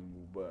of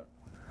reasonable, but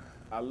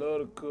I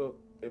love to cook.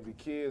 If your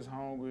kid's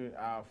hungry,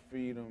 I'll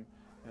feed them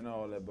and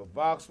all that. But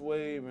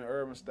VoxWav and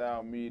Urban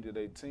Style Media,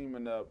 they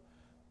teaming up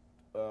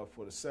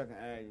for the second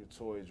annual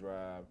toy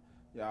drive.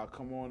 Y'all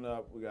come on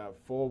up. We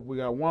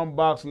got 1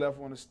 box left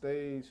on the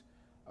stage.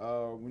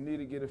 We need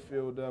to get it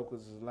filled up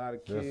because there's a lot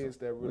of kids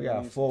that really We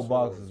got need 4 some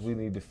boxes toys. we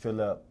need to fill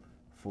up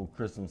for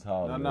Christmas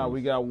holidays. No,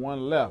 we got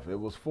 1 left. It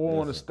was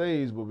 4 on the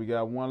stage, but we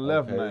got 1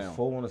 left now. It's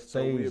 4 on the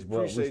stage,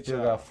 but we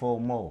still got 4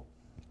 more.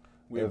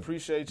 We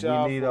appreciate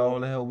y'all. We need all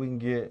the help we can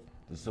get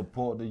to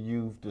support the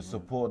youth, to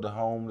support the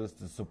homeless,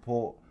 to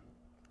support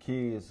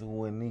kids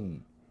who are in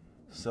need.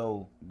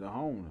 So the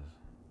homeless.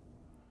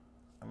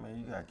 I mean,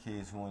 you got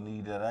kids who in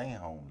need that ain't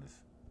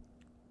homeless.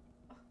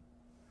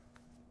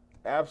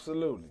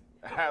 Absolutely.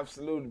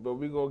 But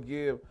we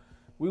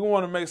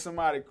want to make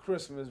somebody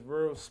Christmas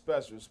real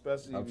special,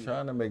 especially. I'm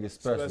trying to make it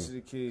special.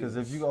 Especially the kids. Because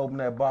if you open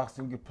that box,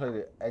 you can play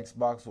the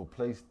Xbox or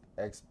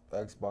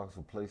Xbox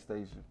or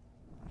PlayStation.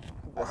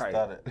 I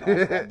stuttered.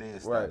 I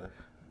did stutter.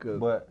 Right.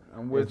 But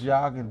if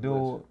y'all can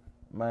do it,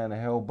 man, to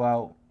help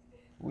out,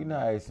 we're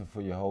not asking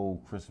for your whole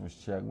Christmas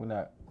check. We're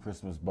not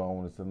Christmas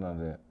bonus or none of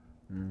that.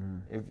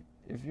 Mm-hmm.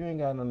 If you ain't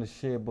got nothing to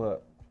share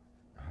but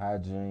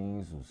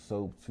hygienes or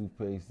soap,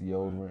 toothpaste,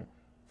 deodorant,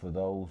 for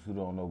those who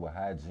don't know what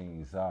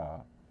hygienes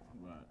are,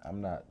 right. I'm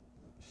not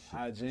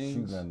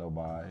shooting at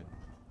nobody.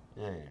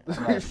 Yeah,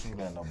 I'm not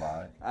shooting at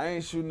nobody. I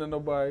ain't shooting at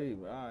nobody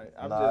either. All right.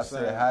 I'm just I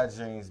saying. said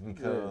hygienes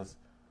because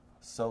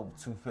soap,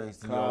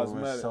 toothpaste,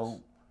 deodorant,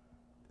 soap,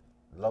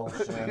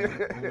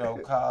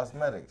 lotion,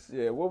 cosmetics.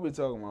 Yeah, what we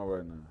talking about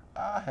right now?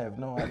 I have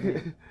no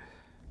idea.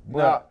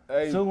 But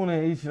tune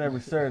in each and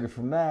every Saturday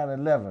from 9 to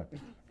 11.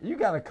 You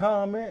got a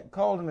comment,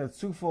 call in at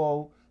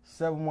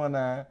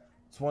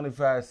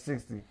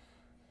 240-719-2560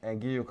 and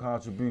give your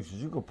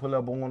contributions. You can pull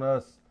up on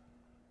us,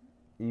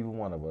 either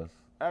one of us.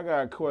 I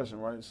got a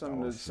question, right?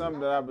 Something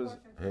that I was.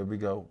 Here we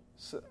go.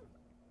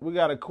 We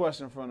got a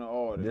question from the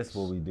audience. That's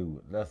what we do.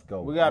 Let's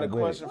go. We got a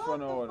question from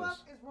the audience.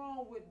 What the fuck is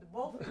wrong with the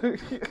both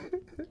of you?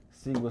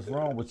 See, what's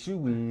wrong with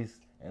you is,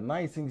 in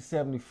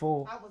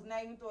 1974, I was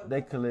naming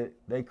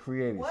they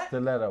created what?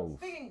 stilettos.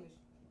 Speak English.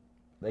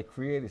 They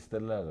created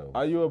stilettos.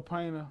 Are you a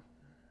painter?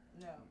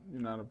 No.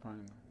 You're not a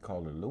painter.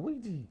 Call it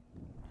Luigi.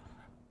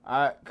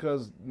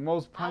 Cause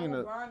most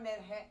painters. I will burn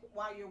that hat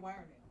while you're wearing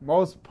it.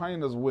 Most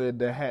painters wear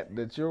the hat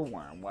that you're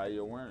wearing while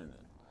you're wearing it.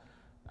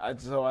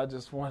 So I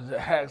just wanted to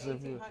ask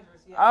if you.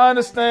 I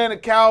understand the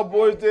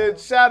Cowboys did.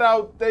 Shout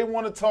out. They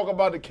want to talk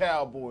about the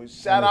Cowboys.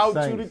 Shout out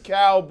to the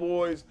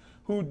Cowboys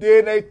who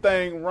did their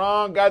thing.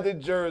 Ron got the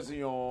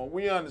jersey on.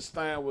 We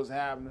understand what's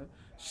happening.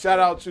 Shout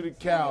out to the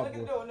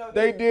Cowboys.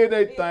 They did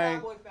their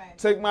thing.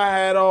 Take my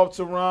hat off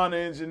to Ron, the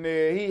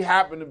engineer. He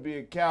happened to be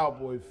a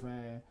Cowboy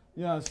fan.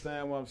 You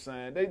understand what I'm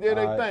saying? They did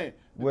their thing.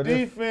 The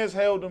defense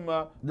held them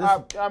up.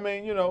 I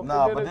mean, they did but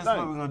their this is thing.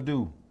 what we're going to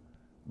do.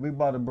 We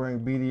about to bring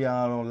BD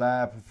on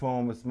live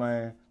performance,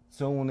 man.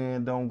 Tune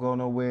in, don't go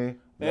nowhere.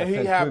 And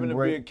he happened to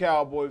be a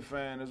Cowboy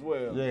fan as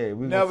well. Yeah,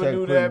 we never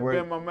knew that.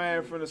 Been my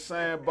man from the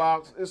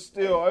sandbox. It's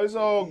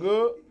all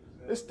good.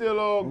 It's still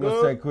all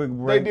good. Take a quick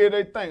break. They did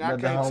their thing. I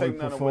can't take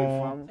nothing away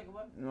from them.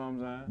 You know what I'm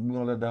saying? We're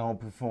gonna let the home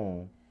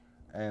perform.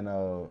 And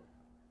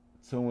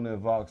tune in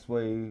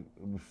VoxWav,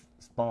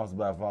 sponsored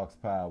by Vox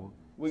Power.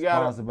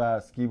 Sponsored by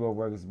Skibo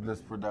Records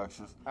Bliss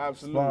Productions.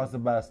 Absolutely.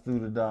 Sponsored by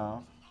Studio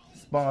Dom.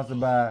 Sponsored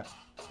by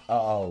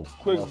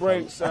Quick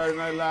break, Saturday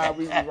Night Live.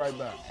 We'll be right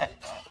back.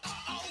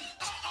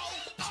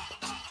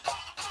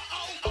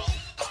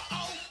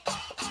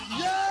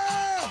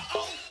 Yeah!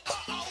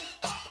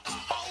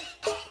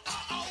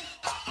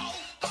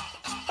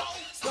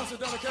 Special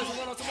dedication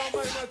run out to my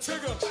man, that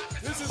Tigger.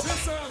 This is his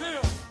sound here.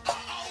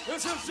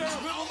 This is his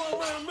jam with my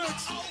man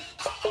Mix.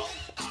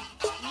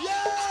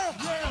 Yeah!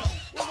 Yeah!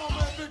 With my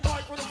man Big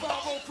Mike from the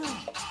 5-0 crew.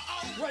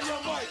 Right,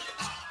 young Mike.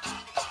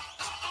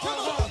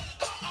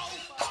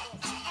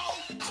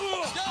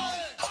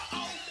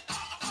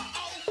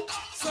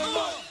 Say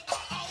what?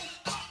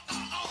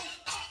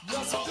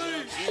 Yes,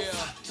 indeed. Yeah.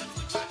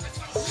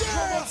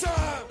 One more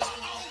time.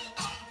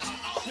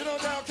 Get on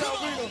down,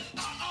 Calvino.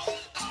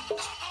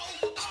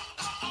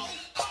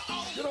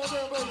 Get on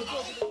down, baby.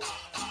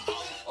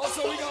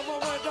 Also, we got my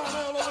man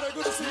Donnell over there.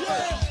 Good to see you,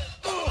 baby.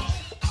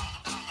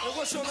 And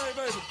what's your name,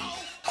 baby?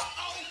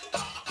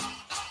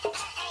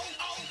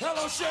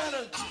 Hello,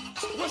 Shannon.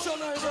 What's your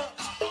name, bro?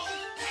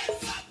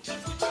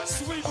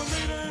 Sweet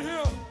Bonita in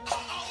here.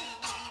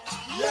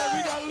 Yeah,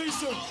 we got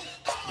Lisa.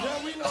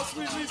 Yeah, we know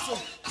Sweet Lisa.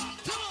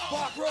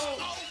 Park Road.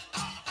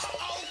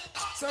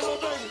 Say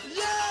what, baby?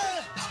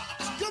 Yeah!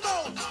 Come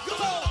on!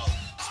 Come on!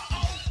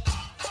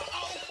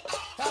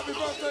 Happy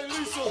birthday,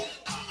 Lisa.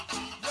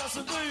 Yes,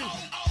 indeed.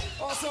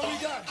 Also, we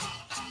got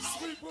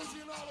Sweet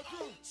Boozy and all the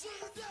crew.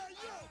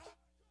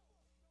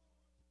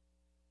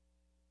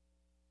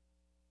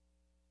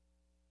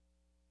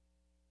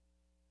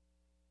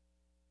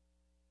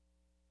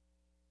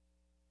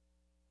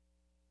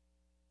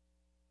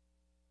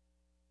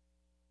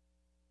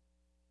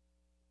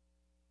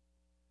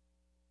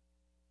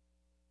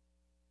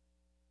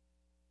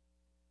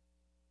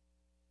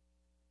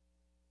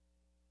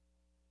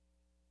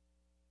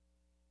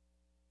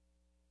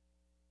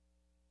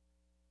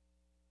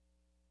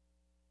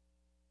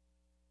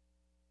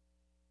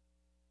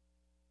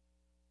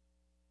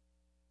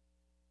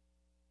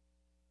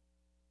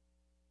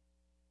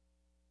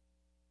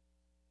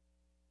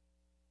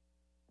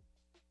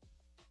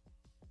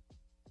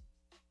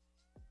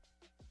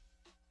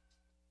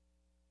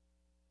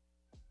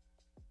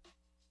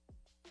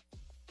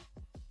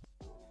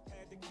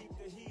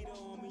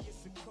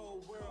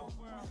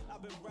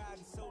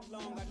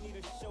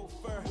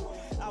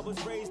 I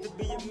was raised to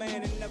be a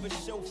man and never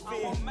show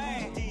fear.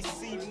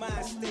 DC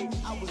mind state,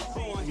 I was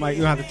born. Mike,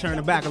 you have to turn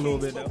it back a little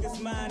bit though. There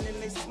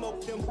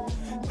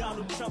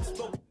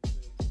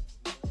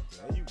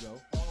you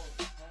go.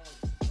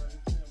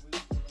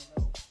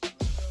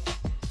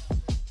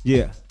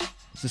 Yeah,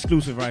 it's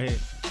exclusive right here.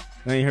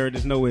 I ain't heard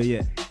this nowhere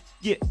yet.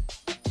 Yeah.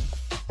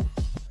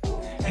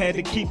 Had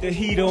to keep the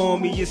heat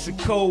on me, it's a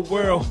cold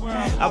world.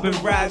 I've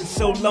been riding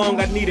so long,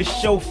 I need a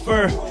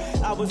chauffeur.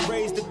 I was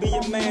raised to be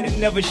a man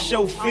and never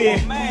show fear.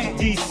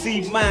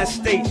 DC mind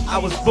state, I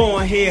was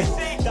born here.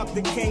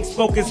 Dr. King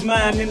spoke his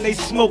mind and they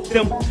smoked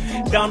him.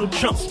 Donald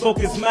Trump spoke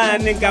his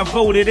mind and got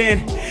voted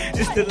in.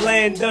 This the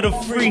land of the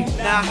free,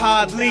 not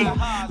hardly.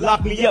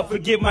 Lock me up,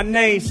 forget my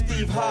name,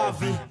 Steve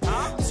Harvey.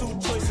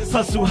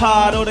 Hustle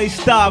hard or they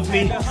starve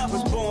me.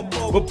 Was born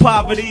poor, but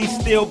poverty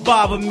still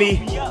bother me.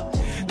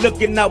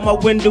 Looking out my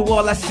window,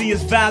 all I see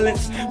is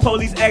violence.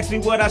 Police ask me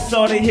what I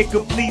saw, they hit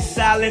complete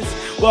silence.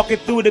 Walking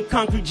through the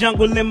concrete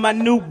jungle in my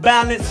New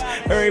Balance.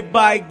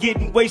 Everybody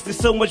getting wasted,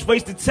 so much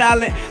wasted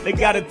talent. They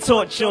got a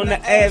torch on the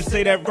abs,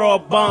 say that raw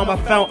bomb. I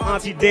found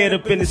Auntie dead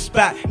up in the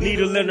spot,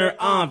 needle in her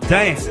arm.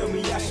 Damn. Tell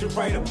me I should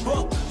write a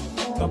book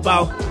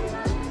about.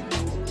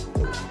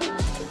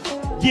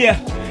 Yeah,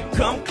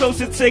 come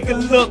closer, take a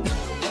look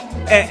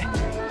at.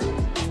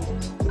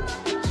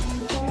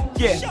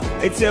 Yeah,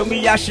 they tell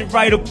me I should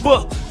write a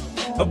book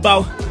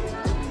about.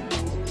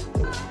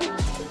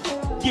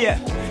 Yeah,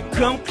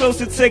 come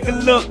closer, take a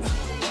look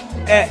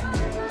at.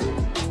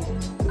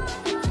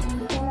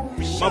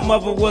 My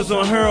mother was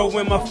on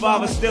heroin, my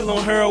father still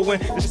on heroin.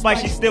 Despite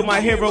she's still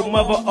my hero,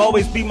 mother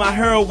always be my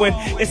heroine.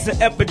 It's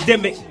an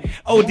epidemic,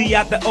 OD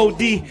after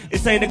OD.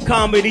 This ain't a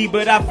comedy,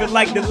 but I feel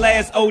like the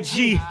last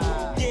OG.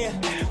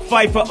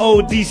 Fight for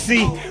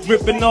ODC,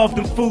 ripping off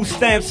them food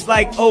stamps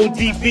like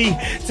ODB.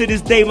 To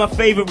this day, my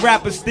favorite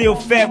rapper still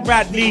Fat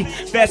Rodney.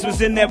 Fast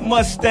was in that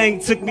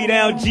Mustang, took me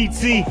down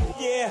GT.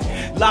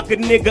 Lock a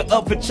nigga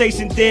up for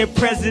chasing dead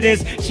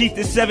presidents. Chief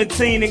is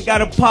 17 and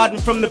got a pardon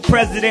from the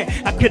president.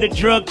 I could have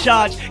drug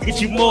charged,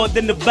 get you more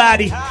than the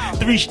body.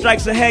 3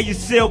 strikes I had you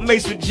sealed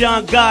mace with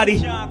John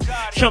Gotti.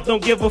 Trump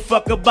don't give a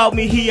fuck about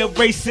me, he a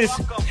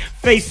racist.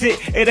 Face it,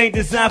 it ain't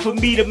designed for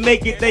me to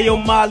make it. They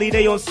on Molly,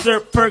 they on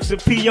Syrup, Perks,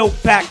 and P.O.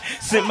 Pack.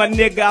 Sent my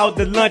nigga out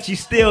to lunch, he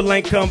still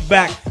ain't come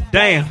back.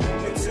 Damn.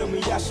 They tell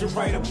me I should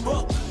write a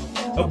book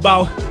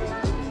about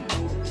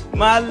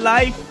my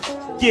life.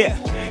 Yeah,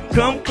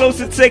 come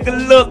closer, take a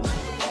look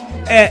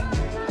at.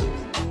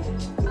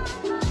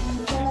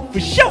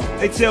 For sure,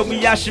 they tell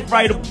me I should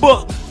write a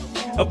book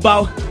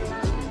about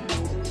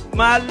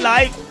my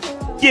life.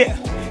 Yeah,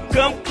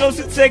 come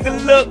closer, take a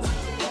look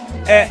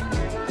at.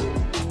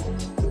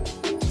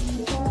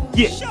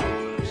 Yeah,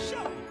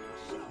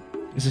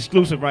 It's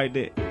exclusive right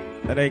there.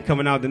 That ain't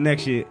coming out the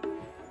next year.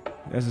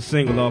 That's a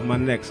single off my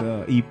next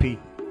EP.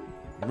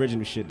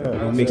 Original shit, though.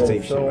 No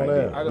mixtape shit right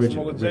there. I can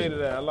smoke a J to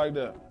that. I like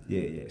that.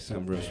 Yeah,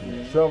 something real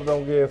smooth. Trump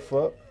don't give a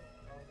fuck.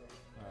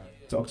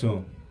 Talk to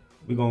him.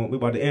 We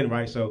about to end,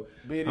 right? So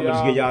BDR. I'm gonna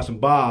just give y'all some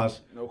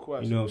bars. No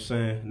question. You know what I'm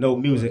saying? No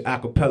music,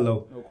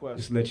 acapella. No question.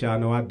 Just let y'all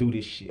know I do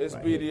this shit. It's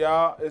right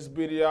BDR. It's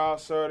BDR.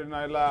 Saturday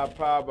Night Live,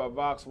 powered by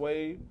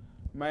VoxWav.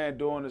 Man,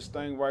 doing this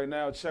thing right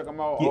now. Check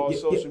them out. All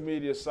social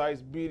media sites.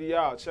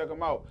 BDR. Check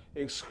them out.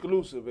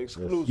 Exclusive.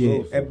 Yeah,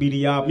 at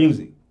BDR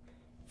Music.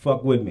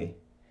 Fuck with me.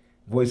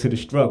 Voice of the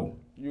struggle.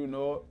 You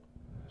know it.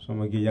 So I'm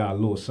gonna give y'all a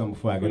little something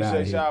before I get out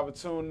of here. Appreciate y'all for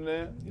tuning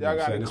in. Y'all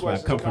got any questions? That's why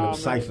I come from them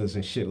ciphers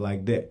and shit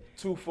like that.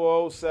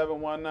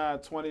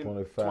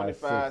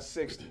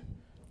 240-719-2560.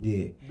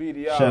 Yeah.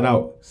 BDR. Shout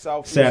out.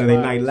 Southeast Saturday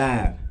Vibes. Night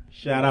Live.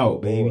 Shout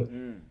out, baby.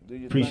 Do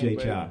your Appreciate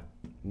thing, y'all.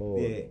 More.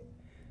 Yeah.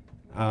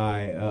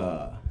 Alright,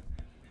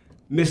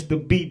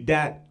 Mr. Beat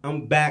Dot,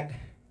 I'm back.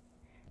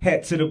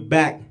 Hat to the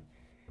back.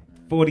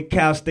 40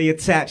 cal, stay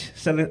attached.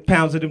 Selling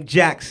pounds of them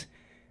jacks.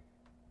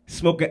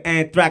 Smoking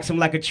anthrax, I'm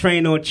like a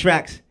train on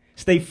tracks.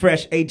 Stay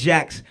fresh,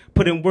 Ajax.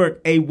 Put in work,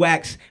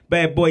 A-Wax.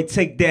 Bad boy,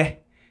 take that.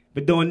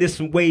 Been doing this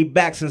from way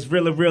back since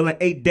real and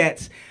 8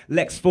 dats.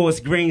 Lex Force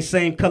green,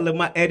 same color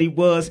my Eddie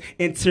was.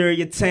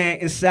 Interior tan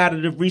inside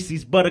of the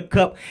Reese's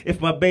Buttercup.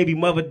 If my baby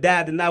mother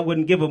died, then I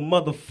wouldn't give a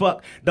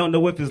motherfuck. Don't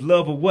know if it's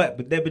love or what,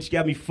 but that bitch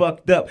got me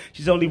fucked up.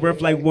 She's only worth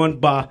like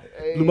 1 bar.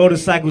 Blue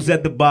motorcycles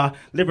at the bar.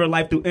 Live her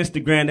life through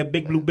Instagram. That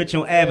big blue bitch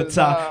on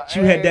Avatar. She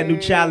had that new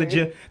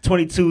Challenger.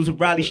 22s with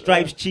Riley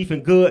Stripes, Chief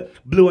and Good.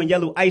 Blue and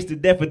yellow ice to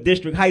death for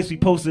District Heights. We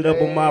posted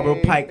up on Marlboro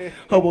Pike.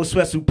 Hobo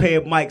sweatsuit, pair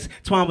of mics.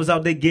 Twine was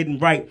out there getting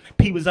right.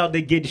 P was out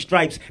there getting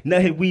stripes.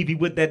 Nuthead Weavy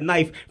with that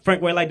knife.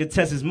 Frank White like to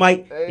test his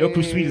mic. Your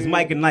crew sweet as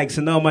Mike and Nikes.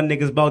 And all my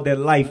niggas about that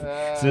life.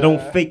 So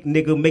don't fake,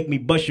 nigga. Make me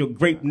bust your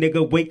grape,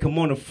 nigga. Wait, come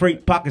on a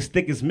freight. Pocket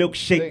stickers,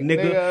 milkshake,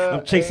 nigga.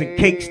 I'm chasing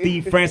cake.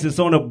 Steve Francis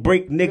on a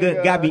break,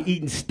 nigga. Got me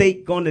eating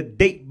steak on a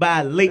date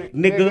by a lake,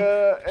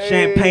 nigga.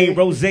 Champagne,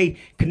 rose.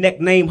 Connect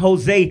name,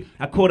 Jose.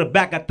 I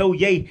quarterback, I throw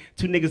yay.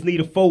 2 niggas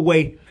need a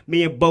 4-way.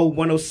 Me and Bo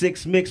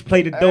 106 mix,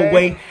 play the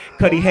doorway.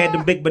 Cuddy had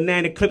them big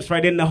banana clips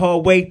right in the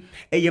hallway.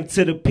 AM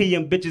to the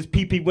PM, bitches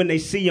PP when they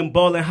see him.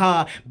 Ballin'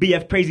 high,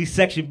 BF crazy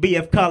section,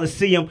 BF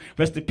Coliseum.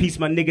 Rest in peace,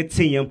 my nigga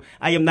TM.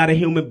 I am not a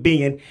human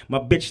being. My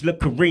bitch look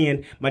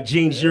Korean, my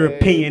jeans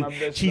European.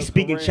 She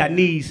speaking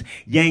Chinese.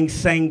 Yang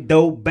sang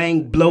do,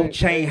 bang blow,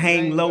 chain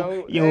hang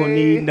low. You don't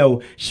need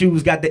no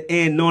shoes, got the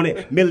N on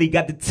it. Millie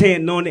got the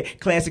 10 on it.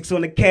 Classics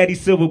on the caddy,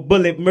 silver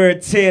bullet, mirror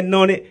 10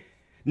 on it.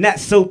 Not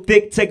so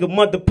thick, take a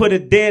month to put a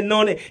dent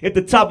on it. If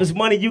the top is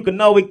money, you can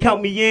always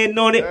count me in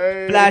on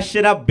it. Fly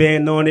shit, I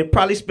been on it.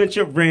 Probably spent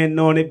your rent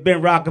on it.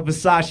 Been rocking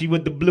Versace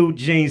with the blue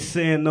jeans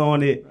sitting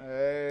on it.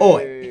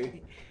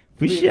 Oi.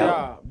 For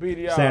sure.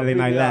 Saturday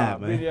Night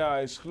Live, man.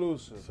 BDR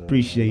exclusive.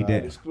 Appreciate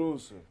that.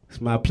 Exclusive. It's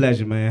my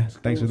pleasure, man.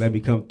 Thanks for letting me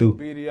come through.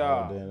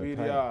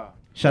 BDR.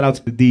 Shout out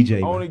to the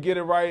DJ. Only get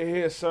it right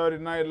here. Saturday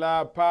Night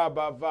Live, powered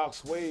by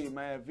VoxWav,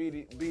 man.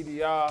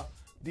 BDR.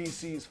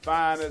 DC's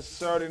finest,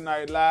 Saturday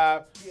Night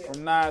Live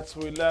from 9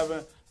 to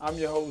 11. I'm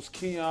your host,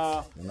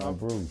 Keon. And I'm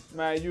Bruce.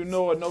 Man, you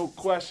know it, no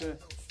question.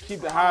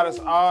 Keep the hottest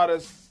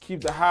artists,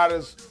 keep the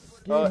hottest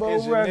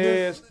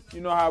engineers.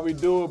 You know how we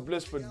do it.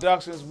 Bliss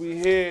Productions, we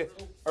here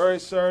every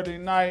Saturday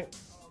night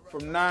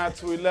from 9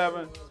 to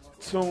 11.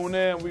 Tune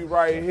in, we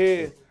right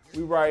here.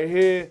 We right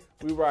here.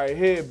 We right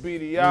here,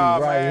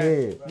 BDR, man.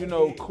 Here. You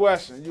know,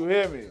 question. You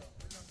hear me?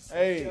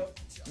 Hey,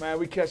 man,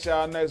 we catch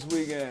y'all next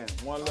weekend.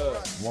 One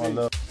love. One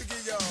love.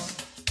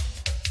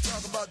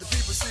 Talk about the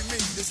people see me,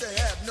 they say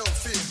have no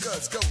fear,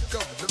 cause go,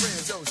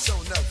 Lorenzo show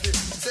enough here.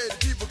 Say the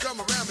people come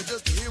around me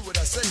just to hear what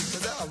I say,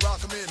 cause I rock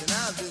them in and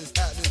out this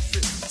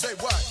fit. Say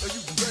what? Or you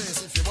can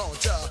dance if you want,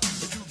 y'all,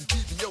 or you can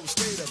keep in your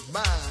state of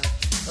mind.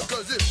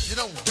 Cause if you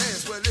don't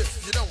dance, well, if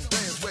you don't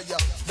dance, well,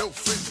 you're no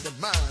friend of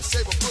mine.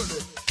 Save a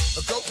bullet,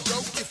 go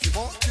if you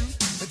want to,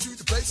 and to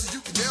the places you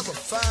can never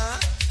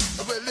find.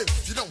 Well, if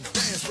you don't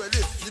dance, well,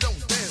 if you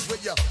don't dance, well,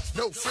 you're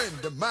no friend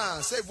of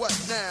mine. Say what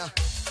now?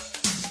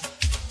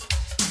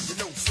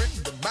 You're no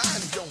friend of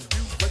mine, you don't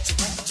do what you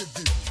want to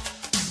do.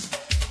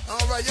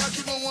 All right, y'all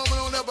keep on warming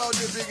on up out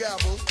this Big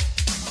Apple.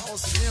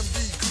 Also the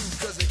MD crew,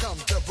 cause they come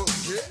to book,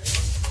 yeah?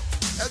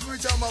 As we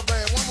talking about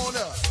band, one more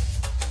up.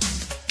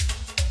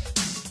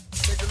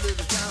 Take a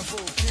little time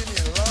for Kenny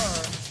and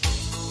Laura.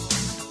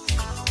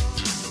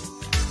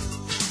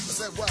 I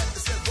said what,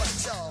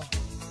 y'all?